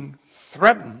being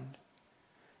threatened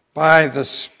by the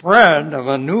spread of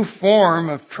a new form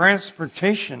of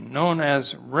transportation known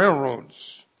as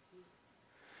railroads.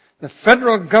 The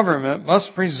federal government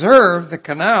must preserve the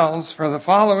canals for the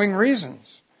following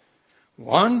reasons.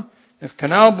 1, if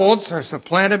canal boats are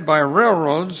supplanted by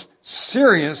railroads,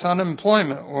 serious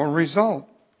unemployment will result.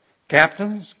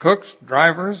 Captains, cooks,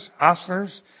 drivers,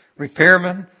 hostlers,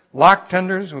 repairmen, lock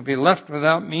tenders will be left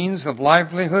without means of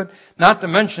livelihood, not to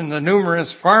mention the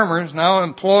numerous farmers now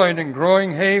employed in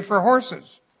growing hay for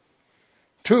horses.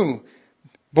 2,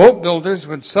 boat builders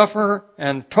would suffer,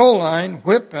 and tow line,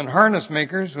 whip, and harness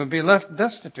makers would be left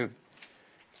destitute.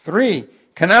 3,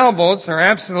 canal boats are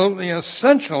absolutely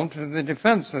essential to the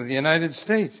defense of the United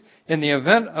States. In the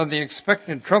event of the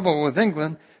expected trouble with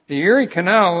England, the Erie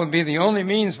Canal would be the only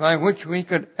means by which we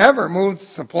could ever move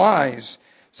supplies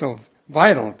so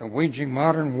vital to waging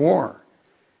modern war.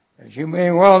 As you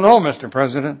may well know, Mr.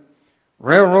 President,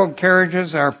 railroad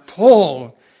carriages are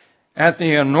pulled at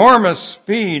the enormous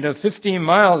speed of 15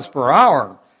 miles per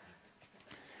hour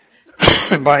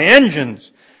by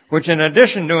engines, which in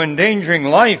addition to endangering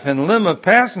life and limb of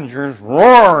passengers,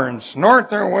 roar and snort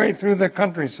their way through the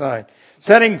countryside,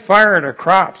 setting fire to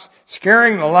crops,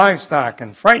 scaring the livestock,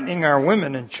 and frightening our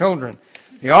women and children.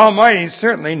 The Almighty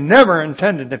certainly never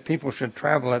intended that people should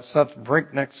travel at such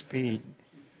breakneck speed.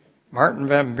 Martin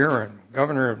Van Buren,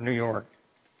 governor of New York.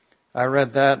 I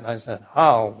read that and I said,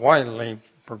 how wildly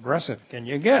progressive can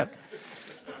you get?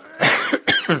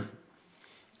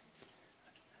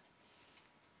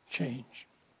 Change.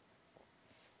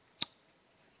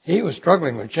 He was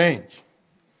struggling with change.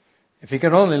 If he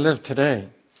could only live today,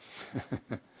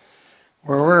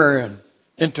 where we're in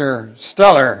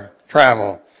interstellar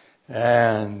travel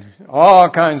and all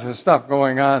kinds of stuff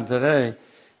going on today,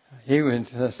 he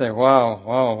would say, wow,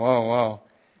 wow, wow, wow.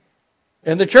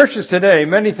 In the churches today,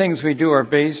 many things we do are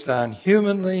based on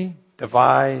humanly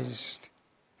devised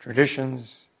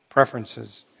traditions,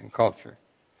 preferences, and culture.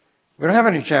 We don't have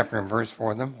any chapter and verse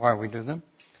for them, why we do them.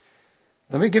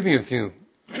 Let me give you a few.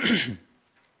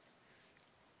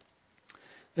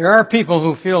 There are people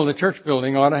who feel the church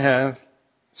building ought to have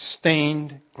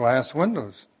stained glass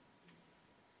windows.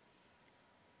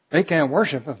 They can't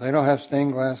worship if they don't have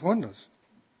stained glass windows.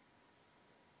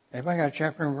 Anybody got a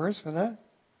chapter and verse for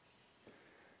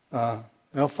that?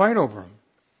 They'll fight over them.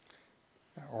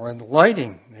 Or the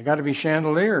lighting, they got to be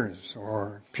chandeliers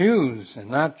or pews and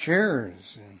not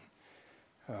chairs.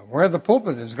 And where the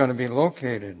pulpit is going to be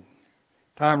located.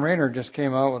 Tom Rainer just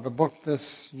came out with a book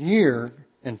this year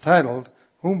entitled,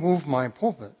 Who Moved My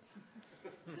Pulpit?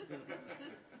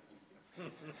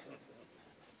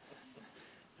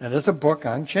 And it's a book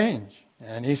on change.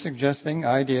 And he's suggesting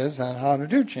ideas on how to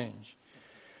do change.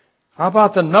 How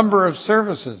about the number of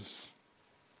services?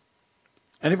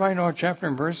 Anybody know a chapter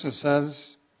and verse that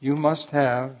says you must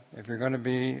have, if you're going to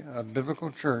be a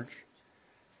biblical church,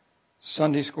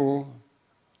 Sunday school,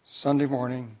 Sunday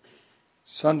morning,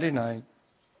 Sunday night,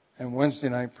 and Wednesday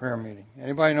night prayer meeting?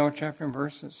 Anybody know a chapter and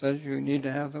verse that says you need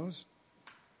to have those?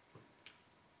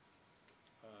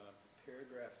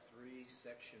 Paragraph 3,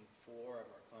 section 4 of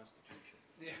our Constitution.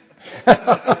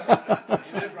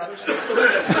 You did, brother?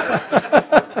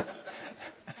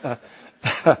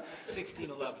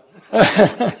 1611.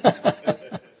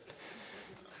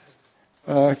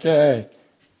 Okay.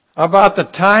 How about the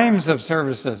times of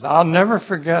services? I'll never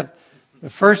forget the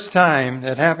first time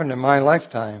that happened in my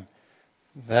lifetime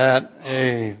that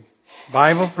a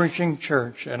Bible preaching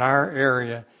church in our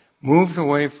area moved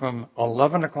away from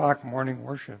 11 o'clock morning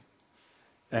worship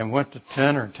and went to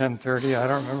 10 or 10:30, I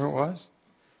don't remember what it was.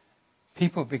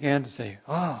 People began to say,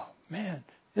 oh, man,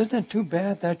 isn't it too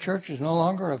bad that church is no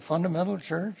longer a fundamental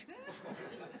church?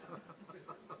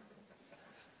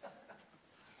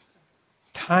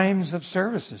 Times of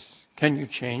services. Can you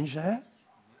change that?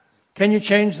 Can you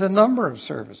change the number of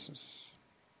services?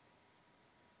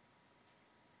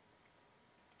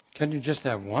 Can you just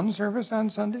have one service on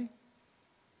Sunday?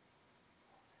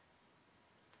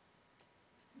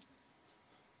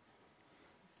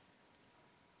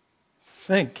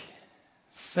 Think.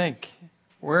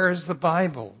 Where is the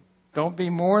Bible? Don't be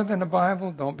more than a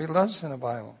Bible. Don't be less than a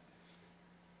Bible.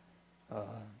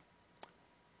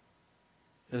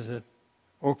 Is it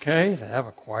okay to have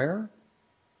a choir?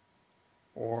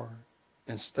 Or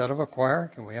instead of a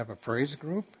choir, can we have a praise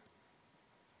group?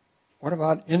 What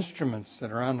about instruments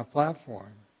that are on the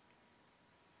platform?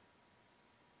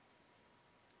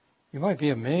 You might be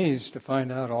amazed to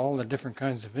find out all the different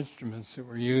kinds of instruments that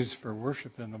were used for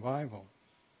worship in the Bible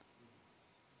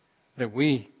that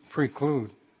we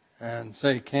preclude and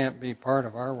say can't be part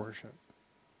of our worship.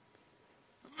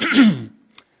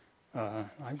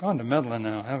 I've gone to meddling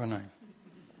now, haven't I?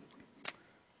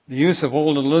 The use of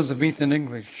Old Elizabethan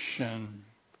English and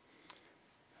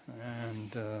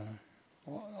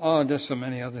just so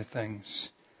many other things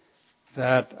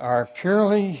that are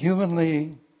purely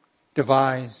humanly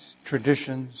devised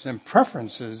traditions and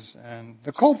preferences and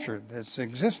the culture that's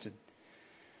existed.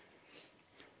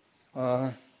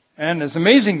 And it's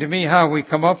amazing to me how we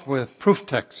come up with proof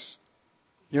texts.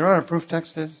 You know what a proof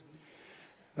text is?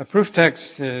 A proof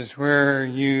text is where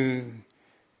you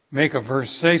make a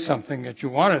verse say something that you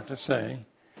want it to say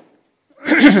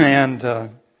and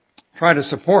try to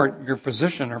support your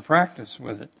position or practice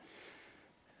with it.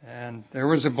 And there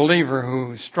was a believer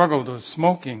who struggled with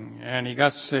smoking, and he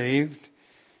got saved,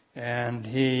 and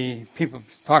people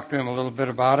talked to him a little bit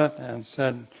about it and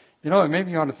said, you know, maybe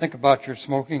you ought to think about your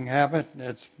smoking habit.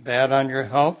 It's bad on your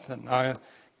health, and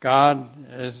God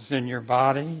is in your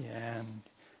body, and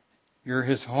you're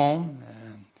his home,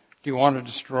 and do you want to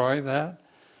destroy that?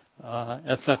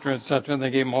 Et cetera, et cetera.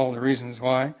 They gave him all the reasons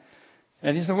why.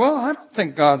 And he said, well, I don't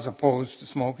think God's opposed to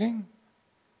smoking.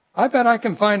 I bet I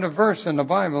can find a verse in the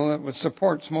Bible that would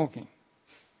support smoking.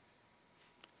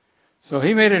 So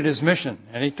he made it his mission,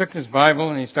 and he took his Bible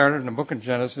and he started in the book of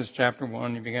Genesis, chapter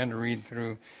 1. He began to read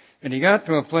through. And he got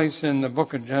to a place in the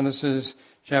book of Genesis,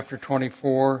 chapter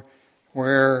 24,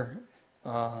 where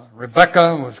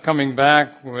Rebekah was coming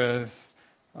back with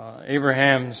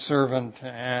Abraham's servant,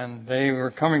 and they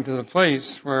were coming to the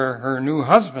place where her new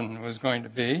husband was going to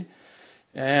be.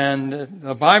 And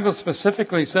the Bible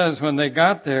specifically says when they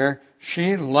got there,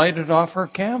 she lighted off her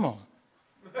camel.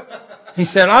 He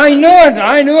said, I knew it.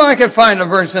 I knew I could find a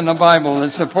verse in the Bible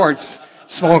that supports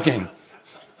smoking.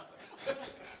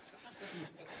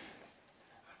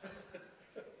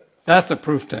 That's a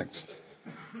proof text.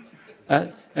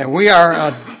 And we are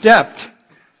adept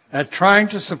at trying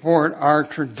to support our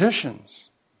traditions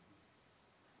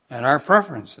and our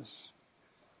preferences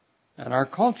and our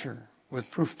culture with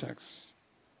proof texts.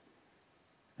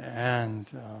 And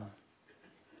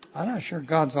I'm not sure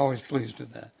God's always pleased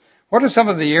with that. What are some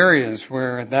of the areas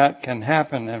where that can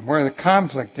happen and where the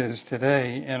conflict is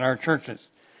today in our churches?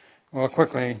 Well,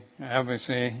 quickly,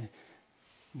 obviously,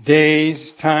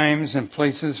 days, times, and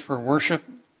places for worship.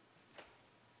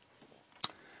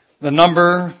 The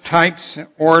number, types,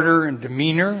 order, and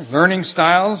demeanor, learning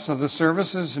styles of the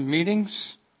services and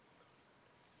meetings.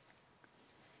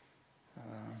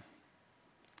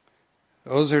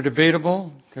 Those are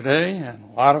debatable today, and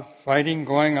a lot of fighting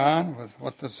going on with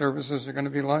what the services are going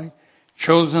to be like.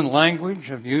 Chosen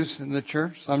language of use in the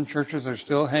church. Some churches are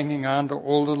still hanging on to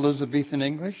Old Elizabethan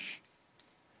English.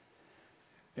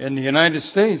 In the United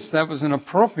States, that was an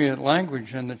appropriate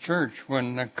language in the church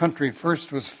when the country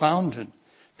first was founded,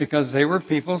 because they were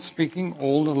people speaking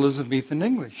Old Elizabethan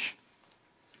English.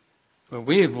 But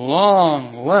we've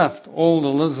long left Old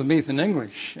Elizabethan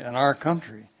English in our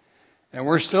country, and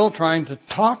we're still trying to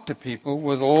talk to people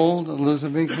with Old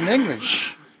Elizabethan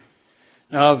English.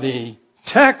 Now, the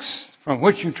text from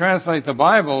which you translate the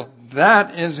Bible,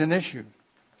 that is an issue.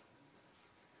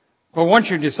 But once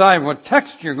you decide what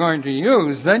text you're going to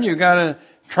use, then you've got to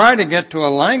try to get to a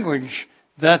language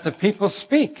that the people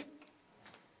speak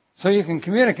so you can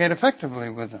communicate effectively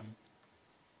with them.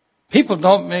 People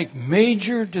don't make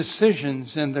major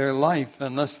decisions in their life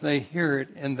unless they hear it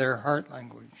in their heart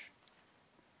language.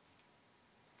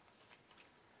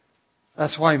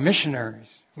 That's why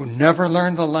missionaries who never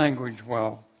learn the language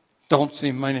well don't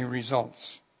see many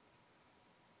results.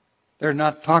 They're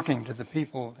not talking to the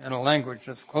people in a language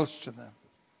that's close to them.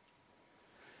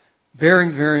 Very,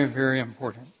 very, very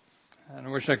important. And I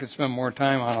wish I could spend more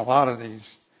time on a lot of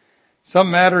these.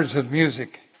 Some matters of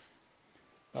music.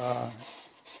 I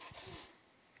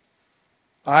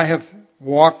have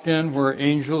walked in where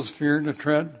angels fear to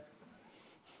tread,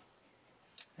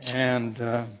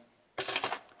 and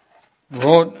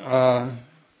wrote a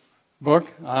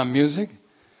book on music.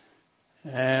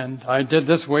 And I did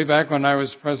this way back when I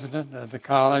was president of the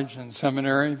college and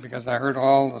seminary, because I heard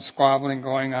all the squabbling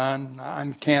going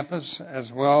on campus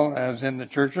as well as in the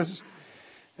churches.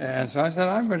 And so I said,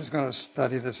 I'm just going to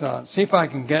study this out, see if I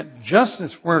can get just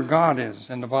as where God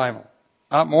is in the Bible.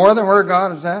 Not more than where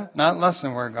God is at, not less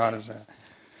than where God is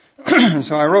at.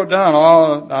 So I wrote down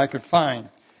all that I could find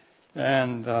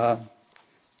and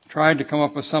tried to come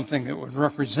up with something that would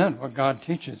represent what God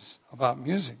teaches about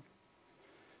music.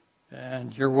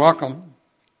 And you're welcome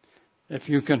if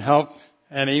you can help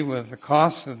any with the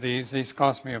cost of these. These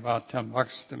cost me about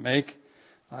 $10 to make.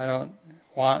 I don't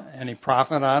want any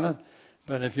profit on it,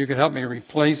 but if you could help me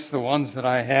replace the ones that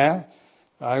I have,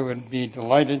 I would be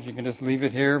delighted. You can just leave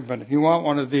it here, but if you want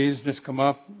one of these, just come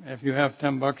up. If you have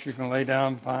 $10 you can lay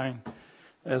down, fine.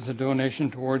 As a donation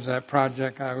towards that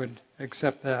project, I would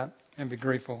accept that and be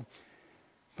grateful.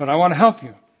 But I want to help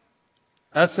you.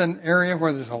 That's an area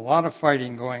where there's a lot of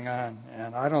fighting going on,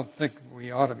 and I don't think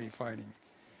we ought to be fighting.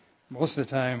 Most of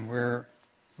the time, we're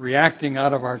reacting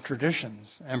out of our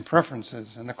traditions and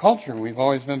preferences and the culture we've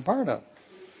always been part of.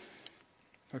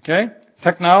 Okay?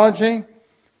 Technology,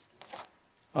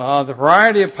 the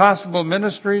variety of possible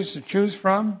ministries to choose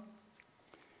from,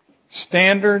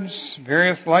 standards,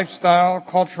 various lifestyle,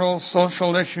 cultural,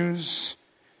 social issues.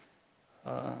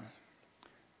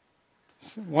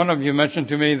 One of you mentioned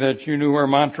to me that you knew where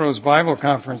Montrose Bible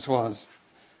Conference was,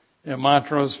 in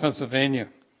Montrose, Pennsylvania.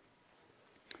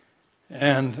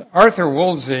 And Arthur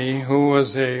Woolsey, who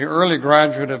was an early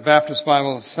graduate of Baptist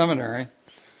Bible Seminary,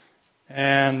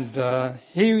 and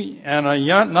he and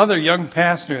another young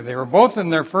pastor, they were both in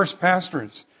their first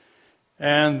pastorates,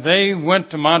 and they went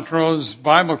to Montrose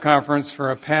Bible Conference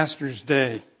for a pastor's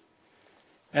day.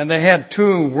 And they had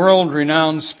two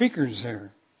world-renowned speakers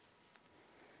there.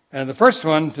 And the first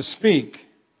one to speak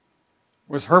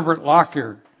was Herbert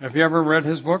Lockyer. Have you ever read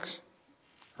his books?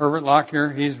 Herbert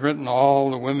Lockyer, he's written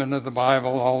all the women of the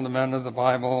Bible, all the men of the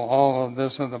Bible, all of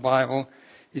this of the Bible.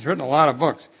 He's written a lot of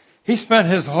books. He spent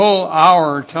his whole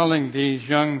hour telling these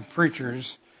young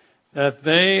preachers that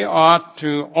they ought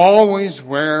to always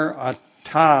wear a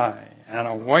tie and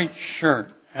a white shirt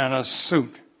and a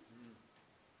suit.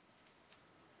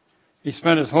 He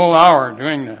spent his whole hour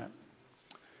doing that.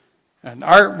 And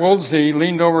Art Woolsey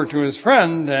leaned over to his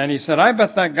friend and he said, I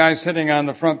bet that guy sitting on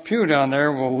the front pew down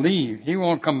there will leave. He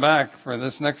won't come back for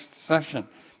this next session.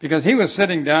 Because he was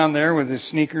sitting down there with his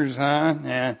sneakers on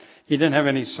and he didn't have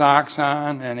any socks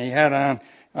on and he had on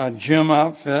a gym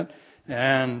outfit.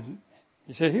 And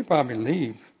he said, he'll probably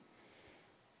leave.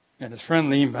 And his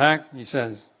friend leaned back and he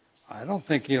says, I don't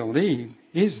think he'll leave.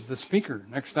 He's the speaker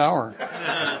next hour.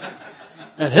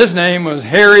 And his name was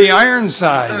Harry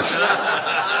Ironsides.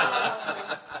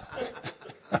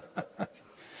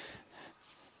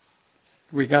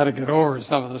 We got to get over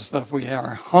some of the stuff we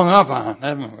are hung up on,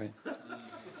 haven't we?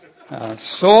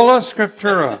 Sola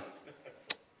Scriptura.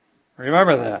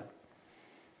 Remember that.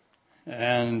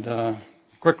 And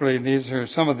quickly, these are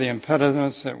some of the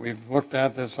impediments that we've looked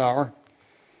at this hour.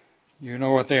 You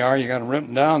know what they are. You got them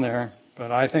written down there.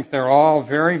 But I think they're all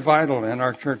very vital in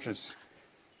our churches.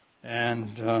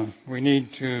 And we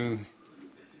need to...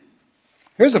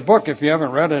 Here's a book, if you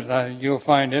haven't read it, you'll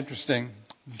find interesting.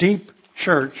 Deep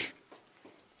Church.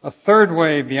 A Third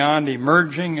Way Beyond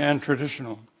Emerging and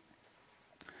Traditional.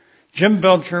 Jim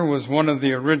Belcher was one of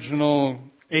the original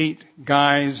 8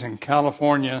 guys in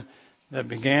California that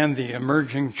began the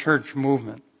emerging church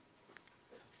movement.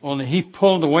 Only he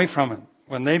pulled away from it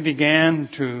when they began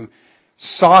to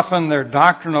soften their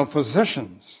doctrinal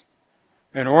positions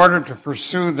in order to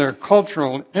pursue their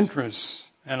cultural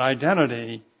interests and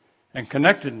identity and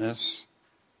connectedness.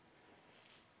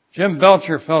 Jim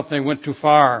Belcher felt they went too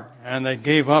far and they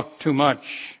gave up too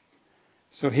much.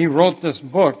 So he wrote this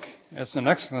book. It's an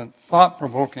excellent,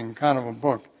 thought-provoking kind of a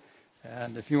book.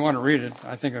 And if you want to read it,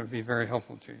 I think it would be very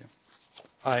helpful to you.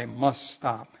 I must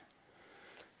stop.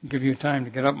 Give you time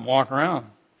to get up and walk around.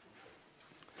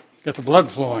 Get the blood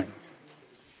flowing.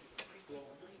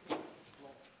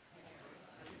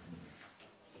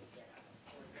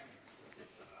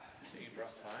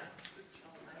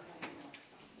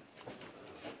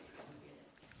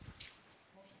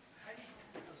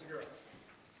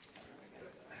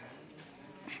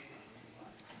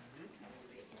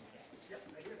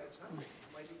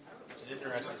 An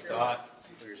interesting thought,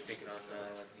 we were speaking on,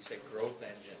 you said growth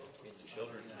engine in the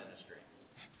children's ministry.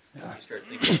 Yeah. You start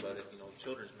thinking about it,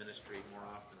 children's ministry more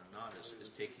often than not is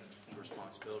taking the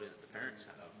responsibility that the parents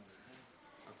have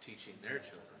of teaching their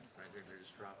children, right? They're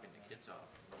just dropping the kids off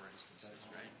in more instances,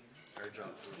 right? It's our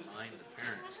job to remind the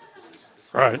parents that this is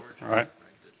Right, your job, right.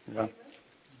 That, Yeah.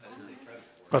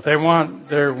 But they want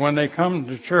when they come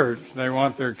to church, they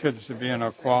want their kids to be in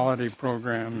a quality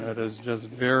program that is just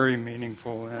very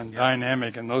meaningful and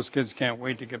dynamic, and those kids can't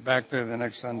wait to get back there the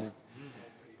next Sunday.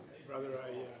 Brother, I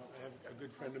have a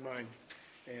good friend of mine,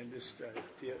 and this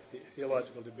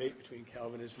theological debate between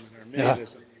Calvinism and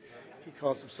Arminianism, he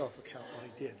calls himself a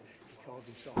Calvinist. He called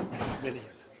himself a Calvinian.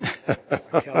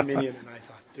 A Calvinian, and I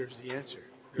thought, there's the answer.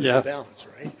 There's a balance,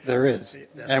 right? There is.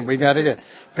 And we got to get,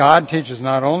 God teaches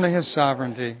not only his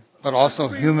sovereignty, but also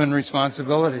human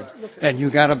responsibility. And you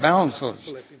got to balance those.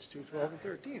 Philippians 2:12 and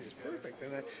 13 is perfect.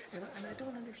 And I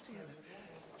don't understand.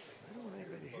 I don't want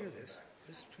anybody to hear this.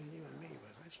 This is between you and me,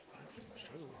 but I've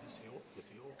struggled with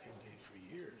the old King James for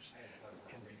years.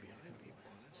 And be behind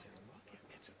people. And I'm saying, look,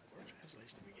 it's a poor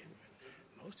translation to begin with.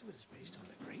 Most of it is based on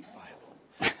the Great Bible.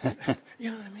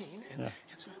 You know what I mean? And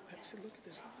so I said, look at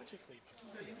this logically.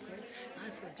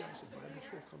 I've heard guys in Bible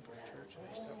school come to a church and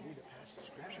they start reading past the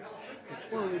scripture. And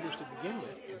poor readers to begin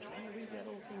with, and trying to read that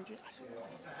old King James. I said,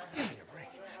 give me a break.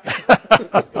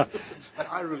 But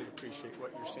I really appreciate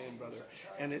what you're saying, brother.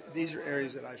 And these are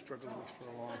areas that I've struggled with for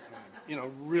a long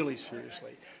time. Really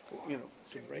seriously.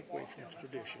 To break away from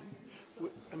tradition.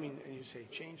 And you say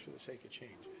change for the sake of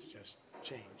change. It's just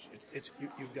change.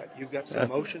 You've got some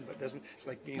motion, but it's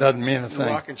like being Doesn't mean a in thing.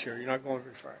 a rocking chair. You're not going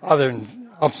very far. Other than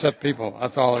upset people.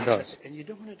 That's all it does. And you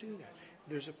don't want to do that.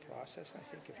 There's a process, I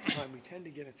think, of time. We tend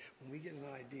to get it when we get an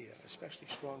idea, especially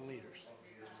strong leaders.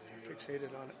 They're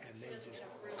fixated on it, and they just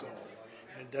go.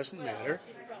 And it doesn't matter,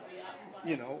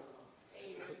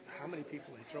 how many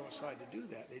people they throw aside to do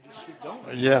that. They just keep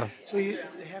going. Yeah. So they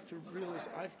have to realize.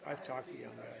 I've talked to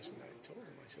young guys, and I told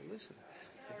them, I said, listen,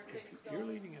 if you're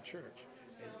leading a church,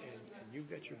 and you've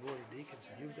got your board of deacons,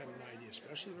 and you've got an idea,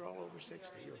 especially if they're all over 60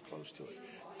 or close to it,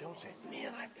 don't say,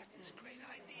 man, I've got this great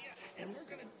idea, and we're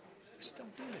going to just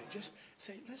don't do that. Just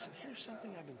say, listen, here's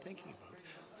something I've been thinking about.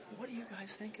 What do you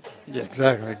guys think about it? Yeah,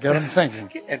 exactly. Get them thinking.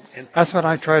 And That's what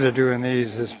I try to do in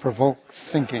these, is provoke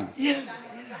thinking. Yeah,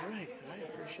 right. I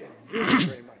appreciate it very,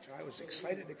 very much. I was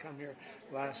excited to come here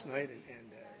last night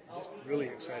and just really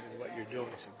excited what you're doing.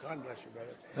 So God bless you,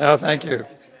 brother. Oh, thank you.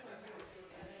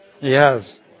 He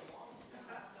has.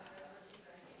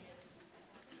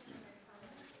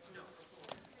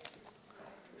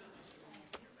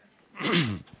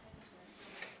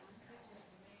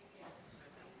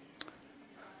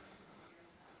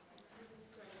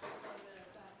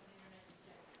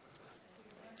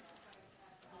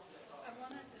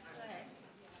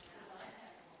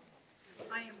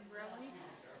 I am really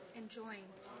enjoying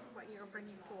what you're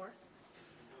bringing forth.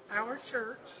 Our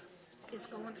church is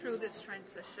going through this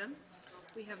transition.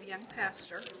 We have a young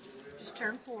pastor, just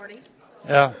turned 40,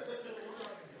 Yeah.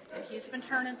 and he's been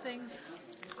turning things,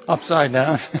 Upside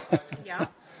down. yeah.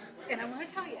 And I want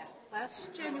to tell you,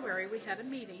 last January we had a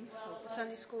meeting with the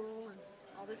Sunday school and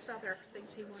all this other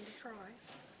things he wanted to try.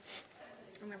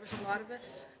 And there was a lot of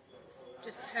us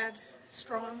just had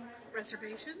strong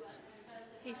reservations.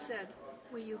 He said,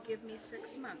 will you give me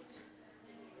 6 months?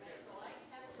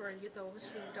 For those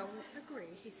who don't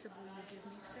agree, he said, will you give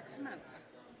me 6 months?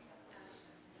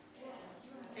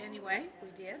 Anyway, we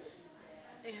did.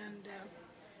 And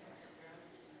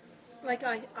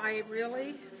I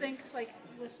really think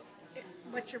with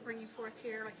what you're bringing forth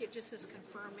here, it just is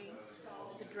confirming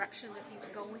the direction that he's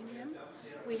going in.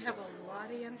 We have a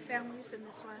lot of young families in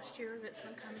this last year that's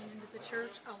been coming into the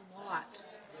church, a lot.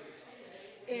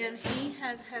 And he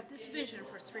has had this vision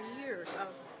for 3 years of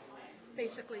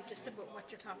basically just about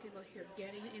what you're talking about here,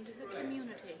 getting into the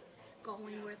community,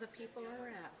 going where the people are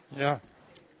at. Yeah.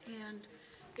 And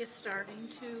it's starting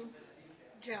to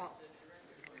gel.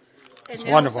 And It's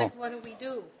now wonderful. it's like, what do we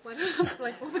do? What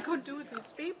are we going to do with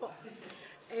these people?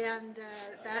 And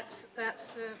that's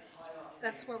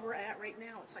where we're at right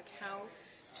now. It's like how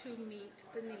to meet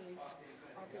the needs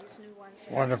of these new ones.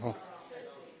 Wonderful.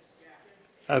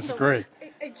 That's So great.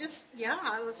 It just, yeah,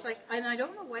 it's like, and I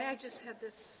don't know why I just had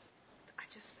this,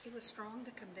 it was strong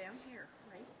to come down here,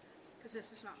 right? Because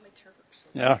this is not my church. So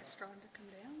it's Yeah. like strong to come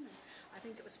down. And I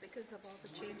think it was because of all the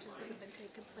changes that have been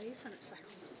taking place. And it's like,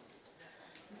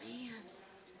 man.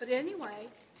 But anyway,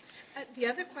 the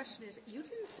other question is, you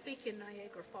didn't speak in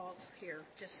Niagara Falls here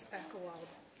just back a while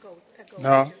ago.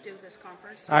 No. Did you do this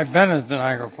conference? I've been at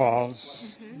Niagara Falls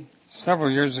several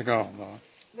years ago, though.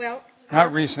 Well,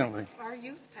 Not recently. Our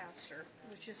youth pastor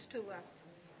was just to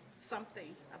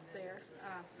something up there.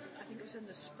 I think it was in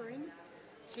the spring.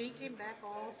 He came back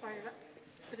all fired up.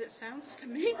 But it sounds to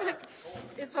me like,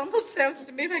 it almost sounds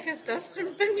to me like has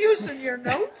Dustin been using your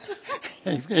notes?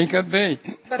 He could be.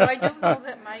 But I do know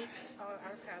that Mike,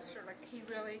 our pastor, like he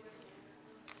really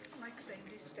likes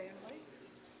Sandy Stanley.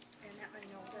 And I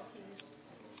know that he's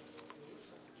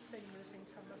been using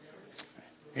some of his.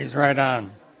 He's right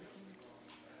on.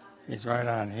 He's right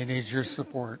on. He needs your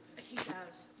support. He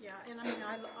does, yeah. And I mean,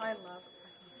 I love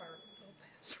our little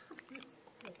pastor.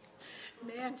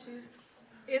 Man,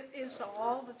 it is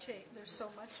all the change. There's so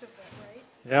much of it, right?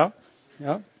 Yep.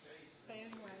 Yep. But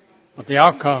anyway, But the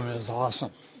outcome is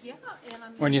awesome. yeah. And I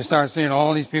mean, When you start seeing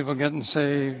all these people getting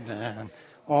saved and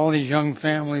all these young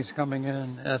families coming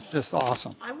in, that's just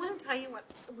awesome. I want to tell you what.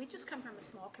 We just come from a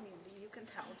small community. You can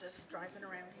tell just driving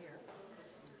around here.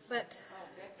 But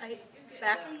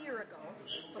back a year ago,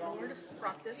 the Lord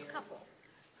brought this couple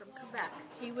from Quebec.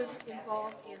 He was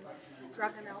involved in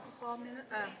drug and alcohol,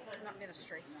 not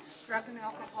ministry, drug and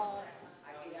alcohol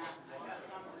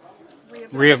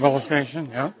Rehabilitation,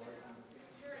 yeah.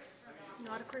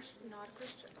 Not a Christian,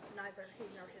 neither he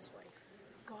nor his wife.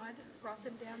 God brought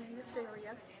them down in this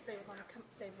area. They were going to come.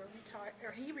 They were retired,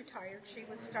 or he retired. She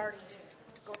was starting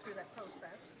to go through that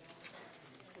process.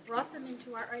 Brought them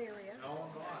into our area.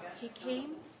 He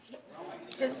came.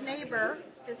 His neighbor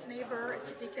is a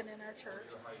deacon in our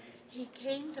church. He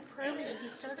came to prayer meeting. He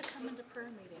started coming to prayer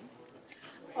meeting.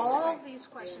 All these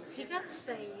questions. He got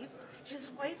saved. His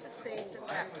wife is saved and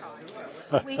baptized.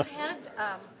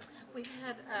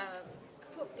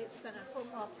 It's been a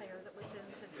football player that was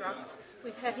into drugs.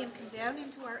 We've had him come down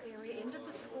into our area, into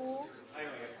the schools.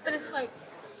 But it's like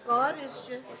God is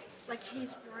just like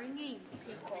He's bringing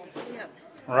people in.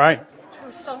 Right.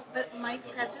 But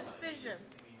Mike's had this vision.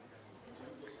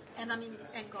 And I mean,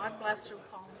 and God bless through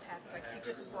Paul and Patrick. He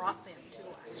just brought them to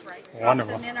us, right?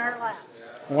 Wonderful. Brought them in our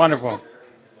laps. Wonderful.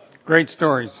 Great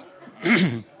stories.